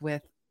strategic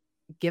with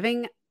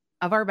giving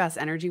of our best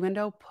energy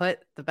window, put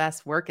the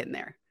best work in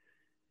there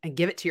and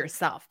give it to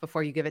yourself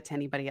before you give it to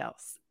anybody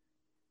else.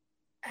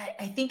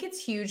 I think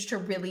it's huge to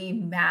really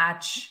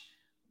match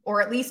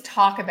or at least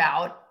talk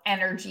about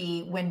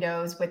energy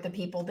windows with the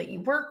people that you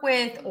work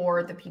with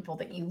or the people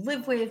that you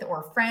live with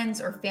or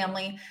friends or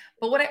family.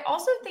 But what I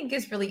also think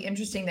is really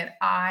interesting that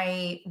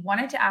I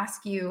wanted to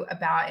ask you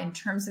about in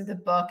terms of the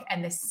book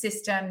and the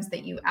systems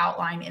that you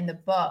outline in the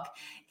book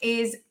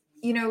is,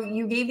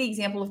 you gave the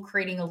example of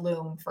creating a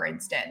loom, for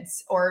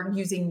instance, or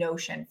using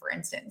Notion, for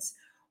instance.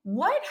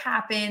 What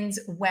happens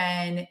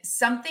when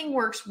something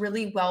works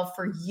really well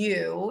for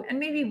you and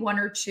maybe one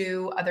or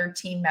two other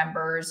team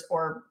members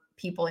or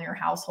people in your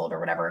household or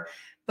whatever,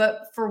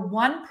 but for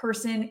one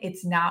person,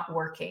 it's not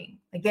working?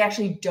 Like they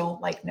actually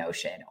don't like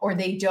Notion or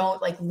they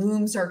don't like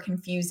looms are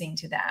confusing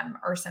to them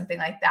or something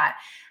like that.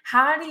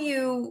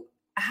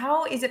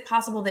 How is it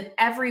possible that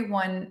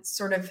everyone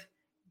sort of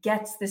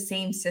gets the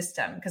same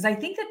system? Because I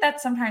think that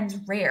that's sometimes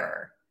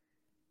rare.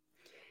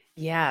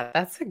 Yeah,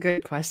 that's a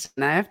good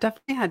question. I've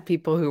definitely had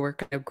people who were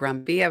kind of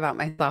grumpy about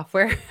my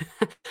software.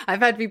 I've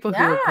had people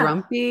who were Yeah.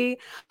 grumpy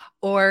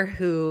or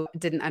who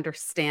didn't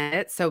understand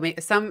it. So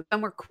some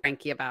were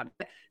cranky about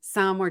it.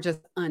 Some were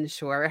just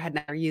unsure, had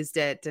never used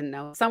it, didn't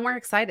know. Some were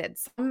excited.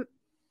 Some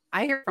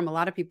I hear from a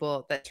lot of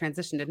people that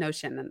transitioned to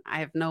Notion, and I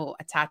have no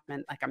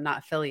attachment, like I'm not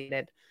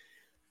affiliated.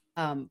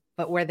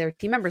 But where their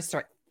team members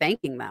start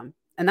thanking them.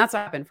 And that's what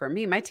happened for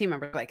me. My team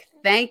members were like,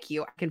 thank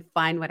you. I can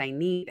find what I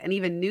need. And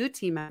even new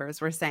team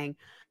members were saying,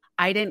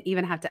 I didn't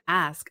even have to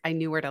ask. I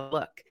knew where to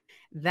look.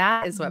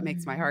 That is what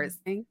makes my heart Mm.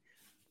 sing.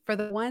 For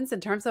the ones in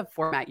terms of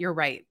format, you're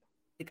right.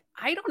 Like,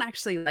 I don't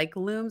actually like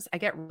looms. I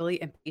get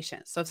really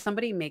impatient. So if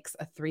somebody makes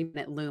a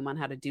 3-minute loom on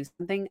how to do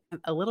something,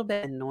 I'm a little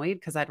bit annoyed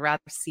because I'd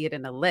rather see it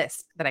in a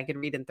list that I could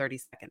read in 30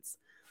 seconds.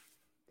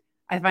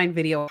 I find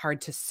video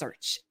hard to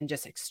search and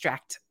just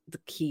extract the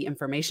key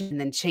information and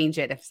then change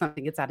it if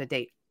something gets out of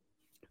date.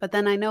 But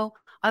then I know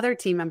other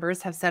team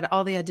members have said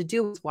all they had to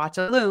do was watch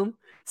a loom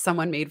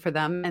someone made for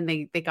them and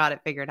they got it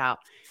figured out.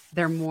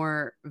 They're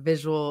more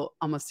visual,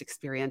 almost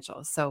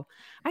experiential. So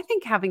I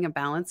think having a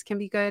balance can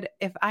be good.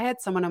 If I had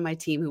someone on my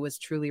team who was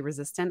truly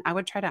resistant, I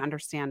would try to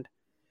understand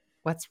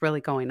what's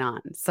really going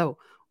on. So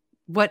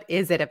what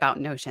is it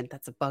about Notion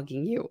that's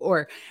bugging you?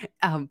 Or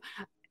um,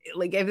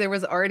 like if there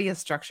was already a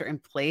structure in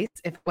place,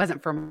 if it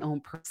wasn't for my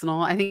own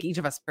personal, I think each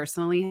of us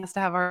personally has to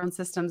have our own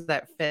systems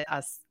that fit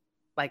us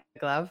like a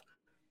glove.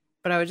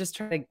 But I would just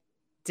try to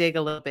dig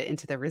a little bit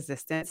into the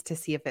resistance to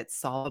see if it's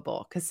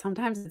solvable. Because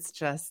sometimes it's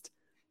just,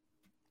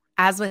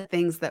 as with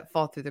things that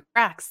fall through the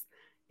cracks,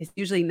 it's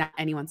usually not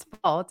anyone's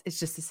fault. It's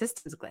just a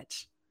systems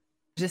glitch,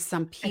 just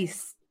some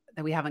piece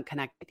that we haven't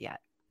connected yet.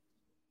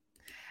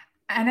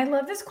 And I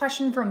love this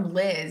question from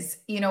Liz.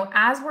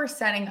 As we're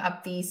setting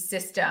up these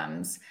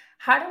systems,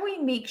 how do we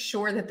make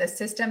sure that the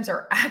systems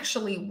are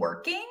actually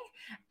working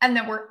and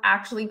that we're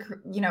actually,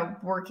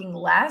 working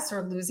less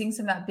or losing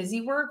some of that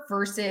busy work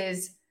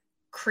versus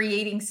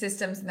creating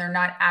systems and they're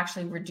not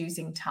actually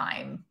reducing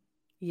time?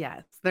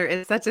 Yes, there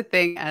is such a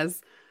thing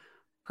as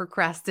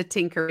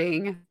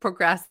procrastitinkering,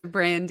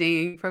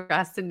 procrastbranding,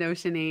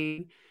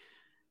 procrastinotioning.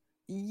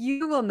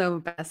 You will know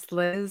best,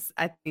 Liz.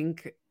 I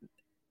think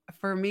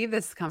for me,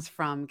 this comes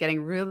from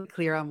getting really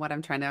clear on what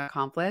I'm trying to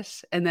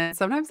accomplish. And then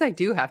sometimes I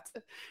do have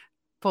to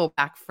pull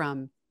back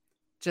from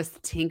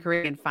just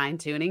tinkering and fine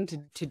tuning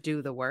to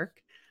do the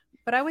work.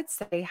 But I would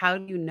say, how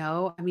do you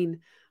know? I mean,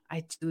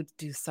 I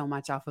do so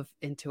much off of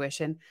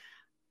intuition.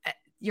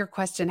 Your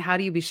question, how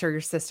do you be sure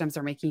your systems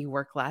are making you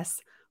work less?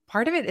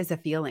 Part of it is a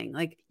feeling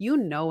like,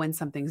 when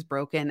something's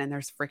broken and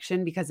there's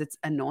friction because it's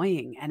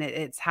annoying and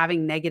it's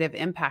having negative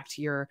impact.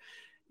 You're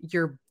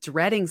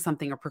dreading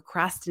something or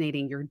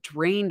procrastinating. You're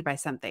drained by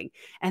something.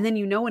 And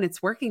then when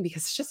it's working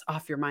because it's just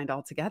off your mind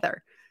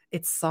altogether.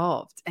 It's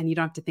solved and you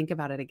don't have to think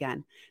about it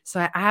again. So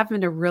I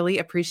happen to really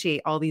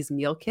appreciate all these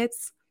meal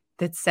kits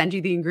that send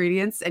you the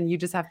ingredients and you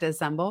just have to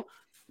assemble.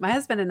 My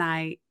husband and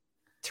I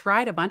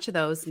tried a bunch of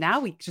those.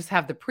 Now we just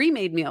have the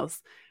pre-made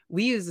meals.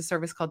 We use a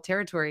service called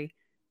Territory.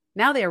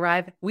 Now they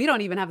arrive. We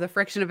don't even have the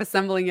friction of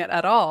assembling it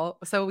at all.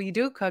 So we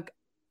do cook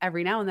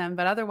every now and then,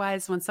 but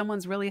otherwise when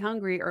someone's really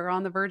hungry or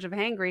on the verge of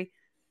hangry,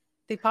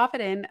 they pop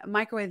it in,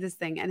 microwave this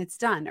thing and it's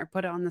done, or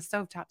put it on the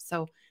stovetop.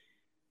 So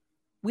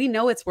we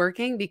know it's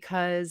working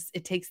because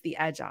it takes the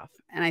edge off.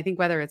 And I think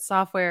whether it's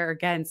software or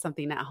again,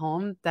 something at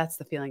home, that's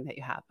the feeling that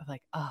you have of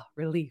like, oh,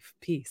 relief,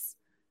 peace.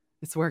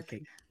 It's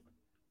working.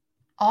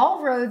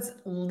 All roads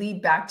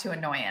lead back to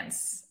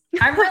annoyance.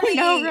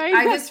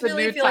 I just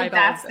really feel like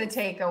that's the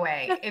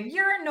takeaway. If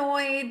you're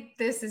annoyed,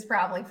 this is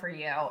probably for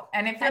you.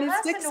 And if you're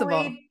less annoyed, it's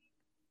working.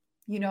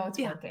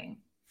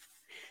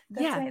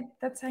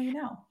 That's how you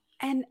know.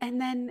 And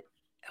then,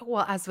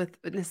 well, as with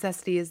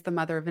necessity is the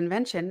mother of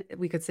invention,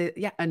 we could say,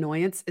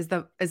 annoyance is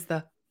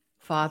the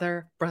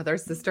father, brother,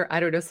 sister, I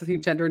don't know,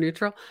 something gender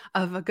neutral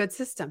of a good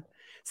system.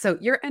 So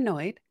you're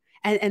annoyed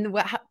and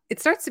it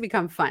starts to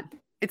become fun.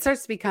 It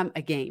starts to become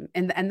a game.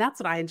 And that's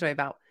what I enjoy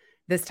about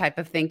this type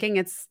of thinking.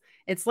 It's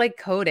like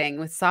coding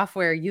with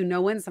software.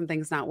 When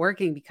something's not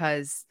working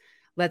because,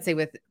 let's say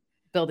with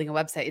building a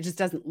website, it just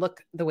doesn't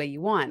look the way you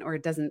want or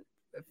it doesn't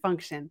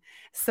function.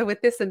 So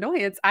with this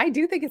annoyance, I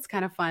do think it's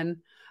kind of fun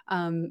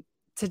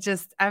to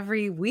just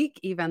every week,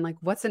 even like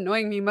what's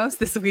annoying me most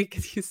this week,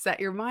 is you set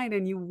your mind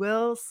and you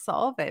will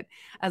solve it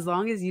as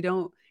long as you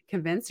don't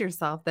convince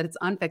yourself that it's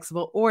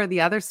unfixable. Or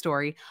the other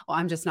story, oh,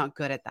 I'm just not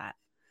good at that.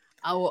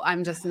 Oh,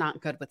 I'm just not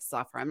good with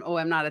software.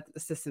 I'm not a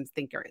systems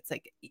thinker. It's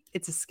like,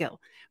 it's a skill.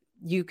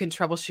 You can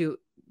troubleshoot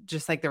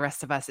just like the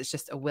rest of us. It's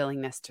just a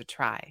willingness to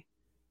try.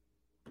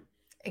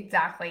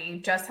 Exactly. You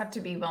just have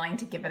to be willing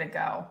to give it a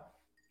go.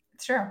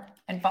 It's true.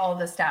 And follow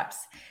the steps.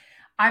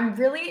 I'm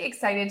really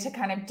excited to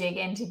kind of dig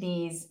into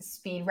these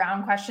speed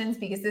round questions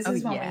because this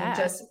is when we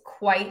just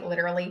quite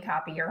literally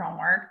copy your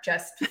homework,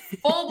 just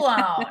full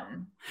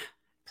blown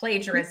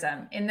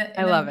plagiarism in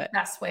the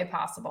best way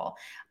possible.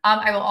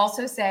 I will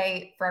also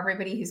say for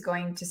everybody who's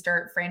going to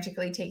start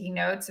frantically taking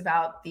notes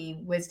about the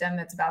wisdom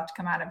that's about to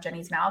come out of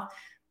Jenny's mouth,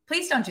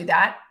 please don't do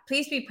that.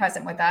 Please be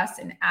present with us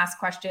and ask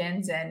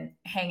questions and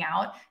hang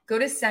out. Go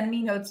to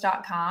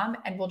sendmenotes.com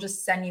and we'll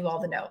just send you all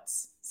the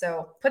notes.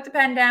 So put the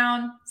pen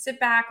down, sit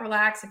back,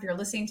 relax. If you're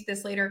listening to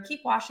this later, keep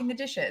washing the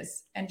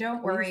dishes and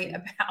don't worry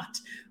about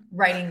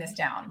writing this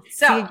down.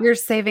 So you're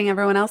saving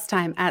everyone else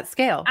time at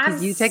scale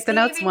because you take the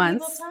notes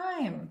once.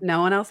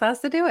 No one else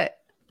has to do it.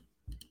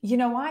 You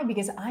know why?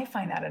 Because I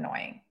find that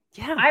annoying.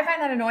 Yeah. I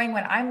find that annoying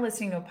when I'm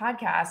listening to a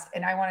podcast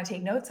and I want to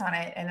take notes on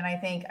it. And then I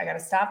think I got to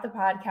stop the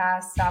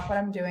podcast, stop what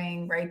I'm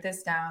doing, write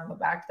this down, go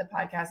back to the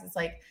podcast. It's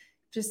like,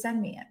 just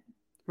send me it.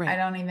 Right.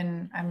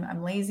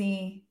 I'm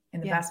lazy in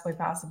the best way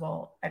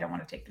possible. I don't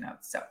want to take the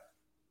notes. So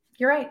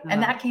you're right.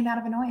 And that came out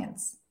of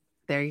annoyance.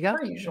 There you go.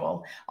 Per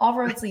usual. All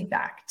roads lead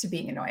back to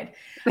being annoyed.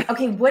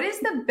 Okay. What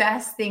is the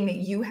best thing that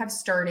you have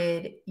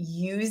started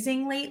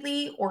using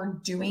lately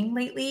or doing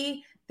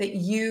lately that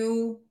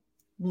you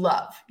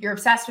love? You're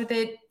obsessed with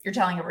it. You're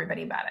telling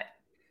everybody about it.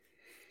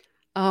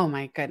 Oh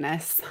my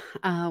goodness.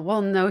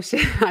 Well, Notion,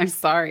 I'm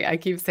sorry. I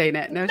keep saying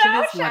it.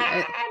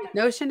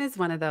 Notion is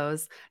one of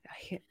those,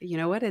 you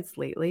know what it's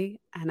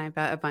lately? And I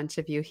bet a bunch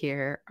of you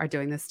here are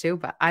doing this too,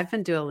 but I've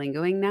been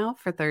Duolingoing now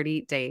for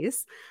 30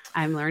 days.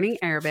 I'm learning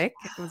Arabic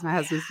because my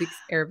husband speaks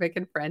Arabic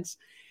and French.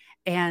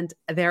 And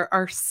there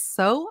are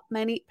so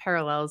many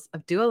parallels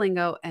of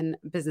Duolingo and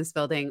business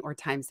building or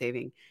time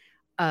saving.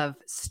 of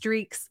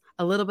streaks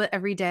a little bit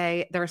every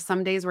day. There are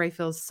some days where I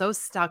feel so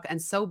stuck and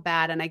so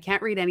bad and I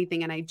can't read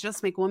anything and I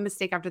just make one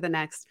mistake after the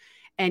next.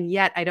 And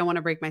yet I don't want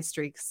to break my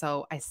streak.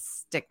 So I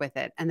stick with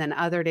it. And then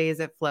other days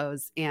it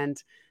flows.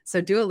 And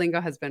so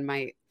Duolingo has been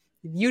my,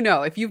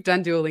 if you've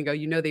done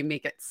Duolingo, they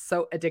make it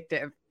so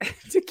addictive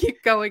to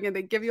keep going and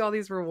they give you all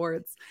these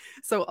rewards.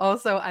 So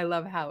also I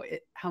love how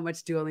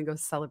much Duolingo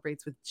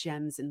celebrates with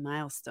gems and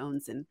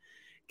milestones and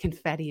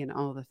confetti and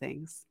all the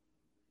things.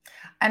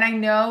 And I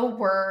know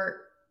we're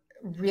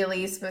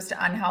really supposed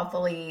to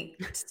unhealthily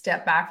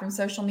step back from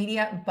social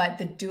media, but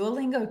the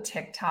Duolingo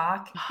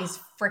TikTok is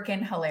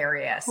freaking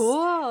hilarious. Cool.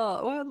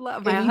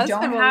 Well, my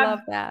husband will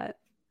love that.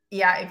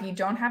 Yeah, if you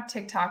don't have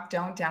TikTok,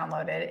 don't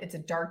download it. It's a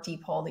dark,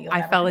 deep hole that you'll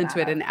never fell into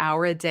it. An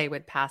hour a day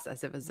would pass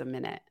as if it was a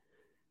minute.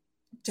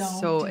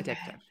 So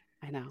addictive.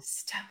 I know.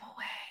 Step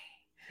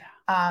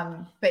away.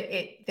 Yeah. But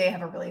they have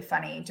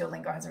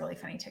Duolingo has a really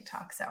funny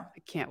TikTok. So I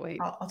can't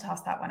wait. I'll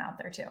toss that one out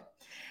there too.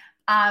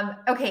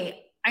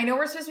 Okay. I know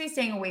we're supposed to be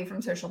staying away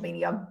from social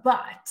media,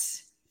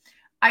 but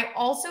I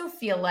also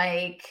feel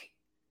like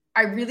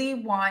I really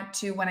want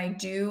to, when I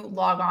do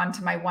log on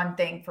to my one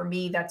thing, for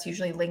me, that's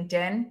usually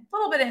LinkedIn, a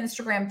little bit of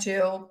Instagram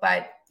too,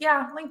 but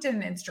yeah,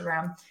 LinkedIn and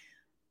Instagram.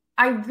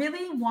 I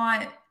really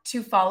want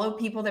to follow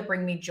people that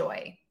bring me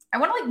joy. I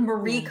want to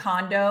Marie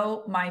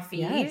Kondo my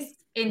feed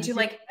into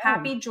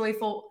happy,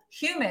 joyful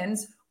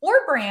humans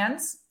or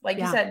brands. Like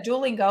you said,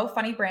 Duolingo,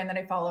 funny brand that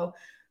I follow.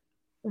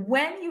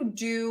 When you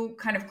do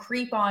kind of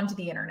creep onto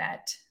the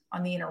internet,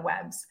 on the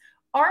interwebs,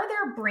 are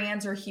there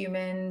brands or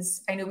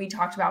humans? I know we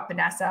talked about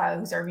Vanessa,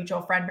 who's our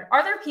mutual friend, but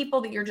are there people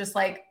that you're just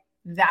like,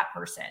 that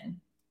person,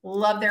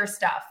 love their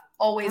stuff,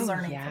 always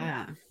learning from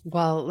them?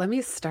 Well, let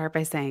me start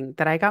by saying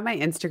that I got my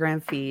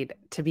Instagram feed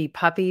to be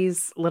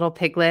puppies, little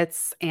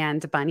piglets,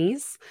 and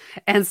bunnies.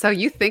 And so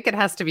you think it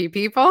has to be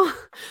people,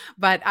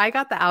 but I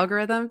got the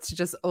algorithm to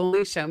just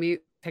only show me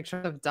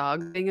pictures of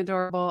dogs being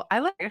adorable.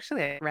 I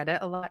read it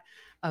a lot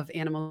of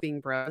Animals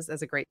Being Bros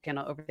as a great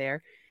channel over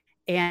there.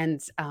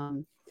 And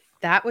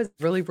that was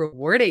really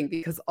rewarding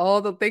because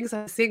all the things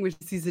I was seeing was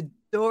just these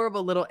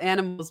adorable little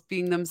animals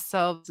being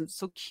themselves and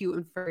so cute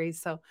and furry.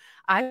 So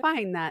I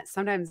find that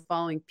sometimes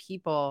following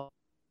people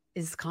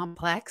is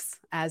complex,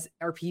 as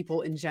are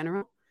people in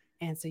general.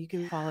 And so you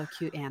can follow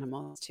cute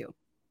animals too.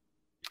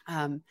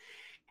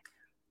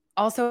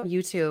 Also on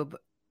YouTube,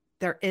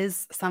 there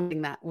is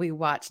something that we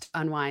watch to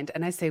unwind.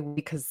 And I say we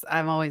because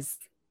I'm always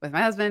with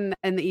my husband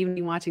in the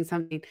evening watching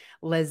something,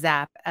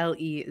 Lezap,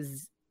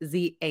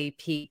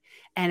 LEZAP.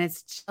 And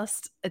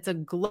it's a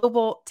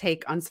global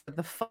take on sort of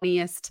the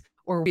funniest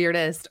or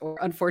weirdest or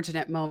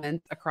unfortunate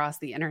moments across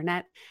the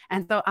internet.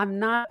 And so I'm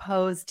not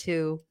opposed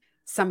to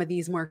some of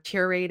these more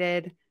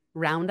curated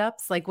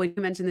roundups. Like when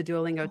you mentioned the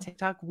Duolingo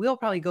TikTok, we'll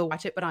probably go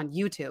watch it, but on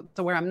YouTube.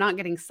 So where I'm not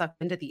getting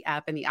sucked into the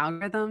app and the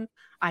algorithm,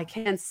 I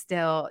can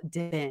still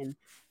dip in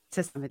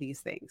to some of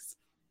these things.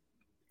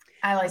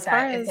 I like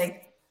that. It's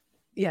like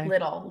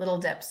little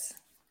dips.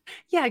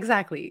 Yeah,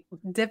 exactly.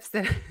 Dips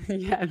that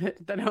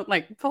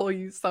don't pull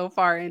you so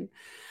far in.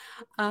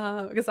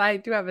 Because I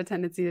do have a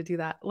tendency to do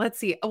that. Let's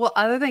see. Well,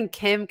 other than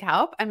Kim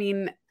Kaup, I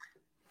mean,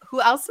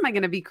 who else am I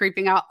going to be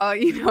creeping out? Oh,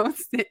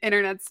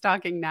 internet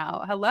stalking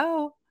now.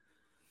 Hello.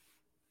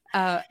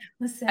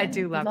 Listen, I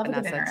do love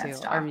Vanessa too.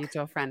 Stalk. Our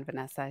mutual friend,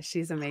 Vanessa.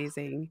 She's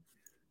amazing.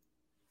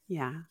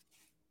 Yeah.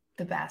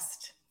 The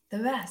best.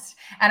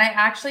 And I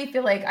actually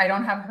feel like I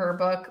don't have her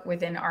book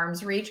within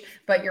arm's reach,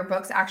 but your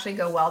books actually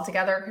go well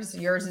together because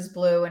yours is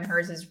blue and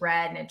hers is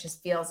red. And it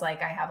just feels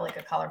like I have a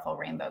colorful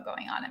rainbow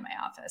going on in my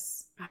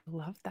office. I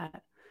love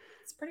that.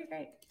 It's pretty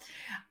great.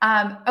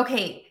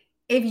 Okay.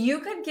 If you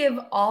could give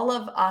all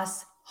of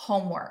us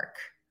homework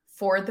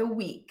for the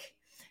week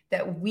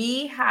that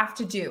we have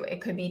to do,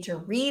 it could be to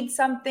read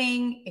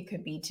something, it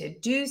could be to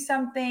do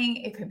something,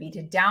 it could be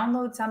to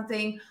download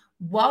something.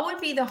 What would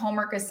be the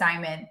homework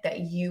assignment that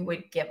you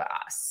would give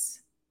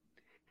us?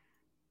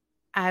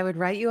 I would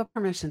write you a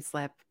permission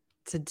slip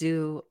to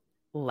do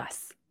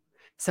less.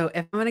 So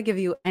if I'm going to give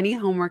you any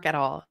homework at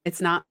all,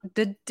 it's not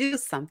to do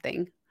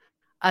something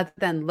other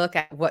than look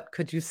at what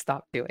could you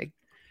stop doing.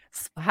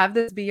 So have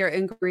this be your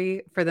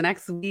inquiry for the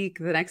next week,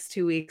 the next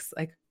 2 weeks,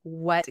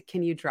 what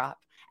can you drop?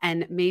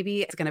 And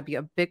maybe it's going to be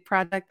a big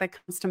project that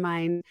comes to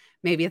mind.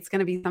 Maybe it's going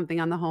to be something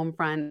on the home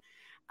front.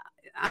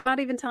 I'm not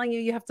even telling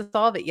you have to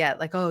solve it yet.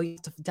 You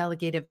have to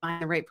delegate it, find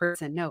the right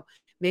person. No,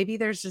 maybe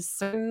there's just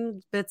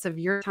certain bits of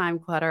your time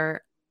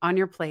clutter on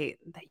your plate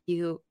that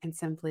you can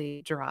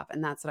simply drop.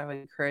 And that's what I would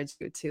encourage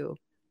you to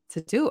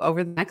do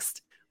over the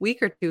next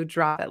week or two.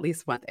 Drop at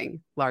least one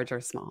thing, large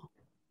or small.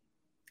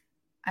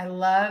 I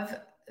love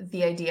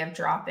the idea of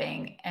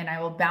dropping, and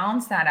I will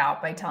balance that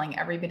out by telling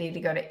everybody to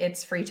go to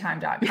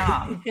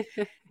itsfreetime.com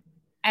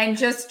and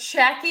just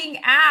checking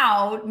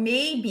out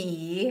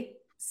maybe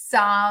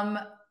some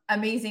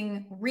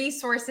amazing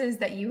resources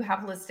that you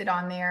have listed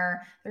on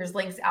there. There's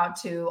links out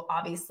to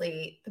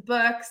obviously the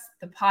books,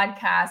 the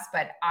podcast,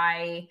 but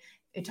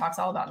it talks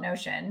all about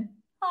Notion.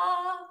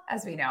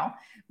 as we know.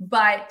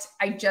 But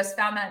I just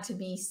found that to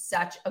be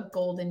such a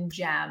golden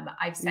gem.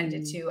 I've sent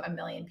it to a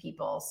million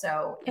people.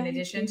 So in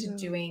addition to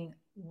doing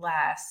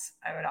less,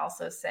 I would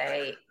also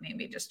say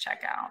maybe just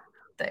check out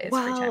the It's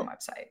Free Time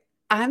website.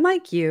 I'm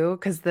like you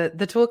because the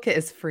toolkit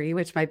is free,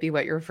 which might be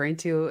what you're referring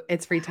to.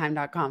 It's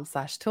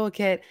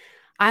freetime.com/toolkit.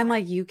 I'm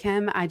like you,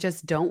 Kim. I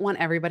just don't want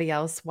everybody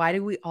else. Why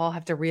do we all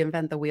have to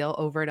reinvent the wheel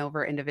over and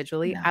over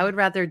individually? No. I would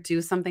rather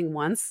do something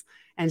once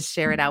and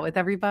share it out with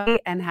everybody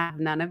and have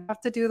none of us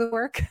have to do the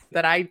work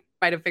that I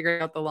might have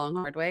figured out the long,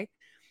 hard way.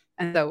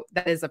 And so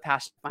that is a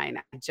passion of mine.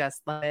 I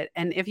just love it.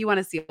 And if you want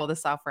to see all the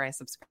software I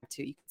subscribe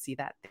to, you can see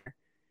that there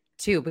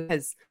too,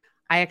 because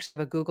I actually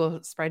have a Google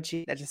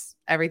spreadsheet that just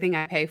everything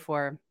I pay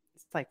for,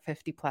 it's like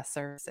 50 plus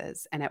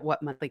services and at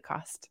what monthly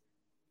cost.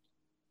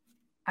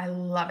 I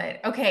love it.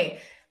 Okay.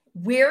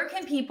 Where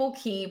can people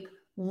keep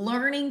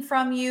learning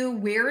from you?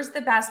 Where's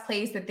the best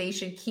place that they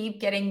should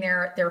keep getting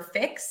their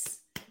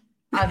fix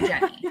of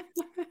Jenny?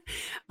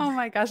 Oh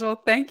my gosh.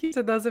 Well, thank you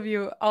to those of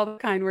you, all the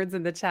kind words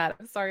in the chat.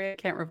 I'm sorry I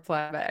can't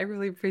reply, but I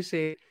really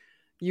appreciate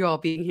you all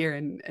being here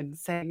and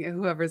saying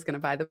whoever's going to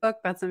buy the book.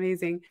 That's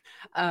amazing.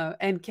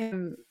 And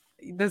Kim,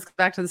 this goes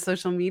back to the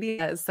social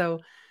media. So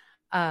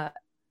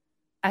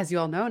as you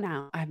all know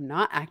now, I'm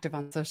not active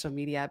on social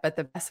media, but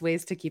the best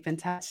ways to keep in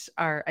touch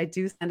are I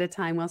do send a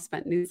Time Well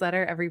Spent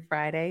newsletter every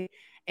Friday.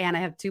 And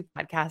I have 2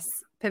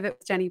 podcasts, Pivot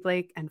with Jenny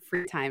Blake and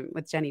Free Time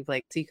with Jenny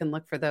Blake. So you can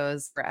look for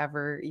those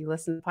wherever you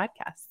listen to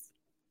podcasts.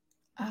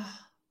 Oh,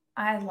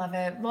 I love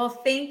it. Well,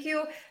 thank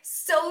you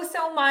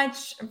so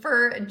much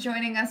for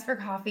joining us for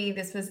coffee.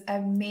 This was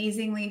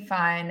amazingly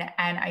fun.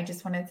 And I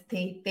just wanted to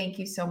say thank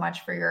you so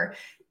much for your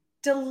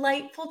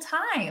delightful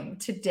time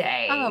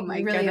today. Oh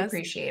my goodness. Really goodness.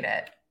 Appreciate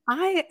it.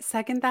 I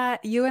second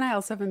that. You and I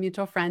also have a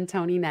mutual friend,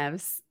 Tony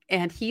Neves,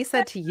 and he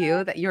said to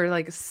you that you're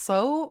like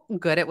so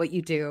good at what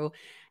you do.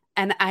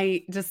 And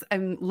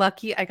I'm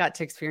lucky I got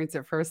to experience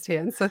it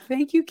firsthand. So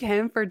thank you,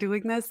 Kim, for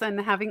doing this and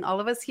having all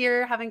of us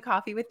here, having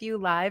coffee with you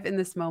live in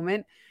this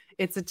moment.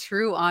 It's a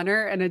true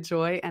honor and a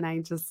joy. And I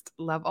just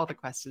love all the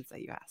questions that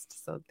you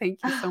asked. So thank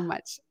you so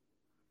much.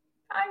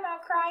 I'm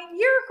not crying.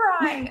 You're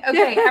crying.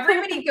 Okay.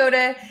 Everybody go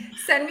to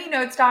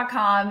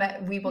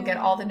sendmenotes.com. We will get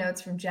all the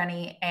notes from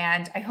Jenny.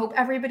 And I hope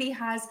everybody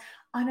has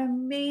an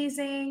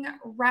amazing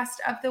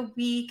rest of the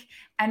week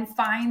and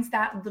finds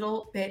that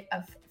little bit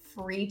of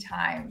free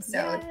time.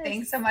 So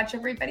Thanks so much,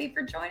 everybody,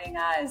 for joining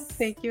us.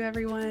 Thank you,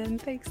 everyone.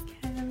 Thanks,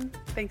 Kim.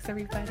 Thanks,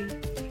 everybody.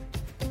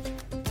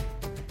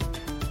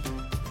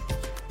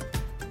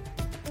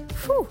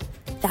 Whew,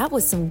 that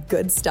was some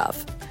good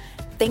stuff.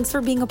 Thanks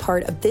for being a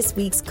part of this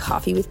week's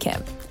Coffee with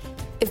Kim.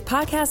 If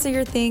podcasts are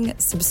your thing,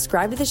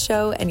 subscribe to the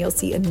show and you'll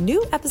see a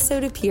new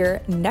episode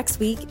appear next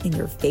week in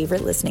your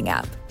favorite listening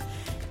app.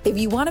 If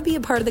you want to be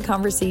a part of the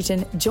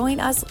conversation,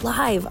 join us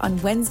live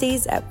on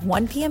Wednesdays at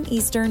 1 p.m.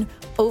 Eastern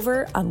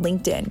over on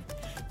LinkedIn.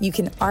 You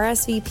can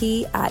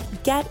RSVP at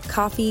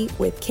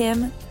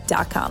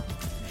getcoffeewithkim.com.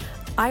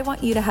 I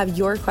want you to have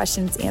your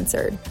questions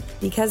answered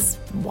because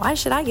why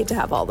should I get to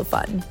have all the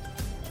fun?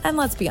 And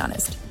let's be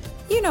honest,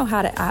 you know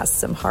how to ask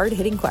some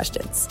hard-hitting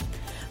questions.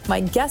 My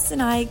guests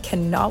and I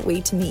cannot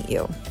wait to meet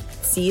you.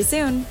 See you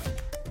soon.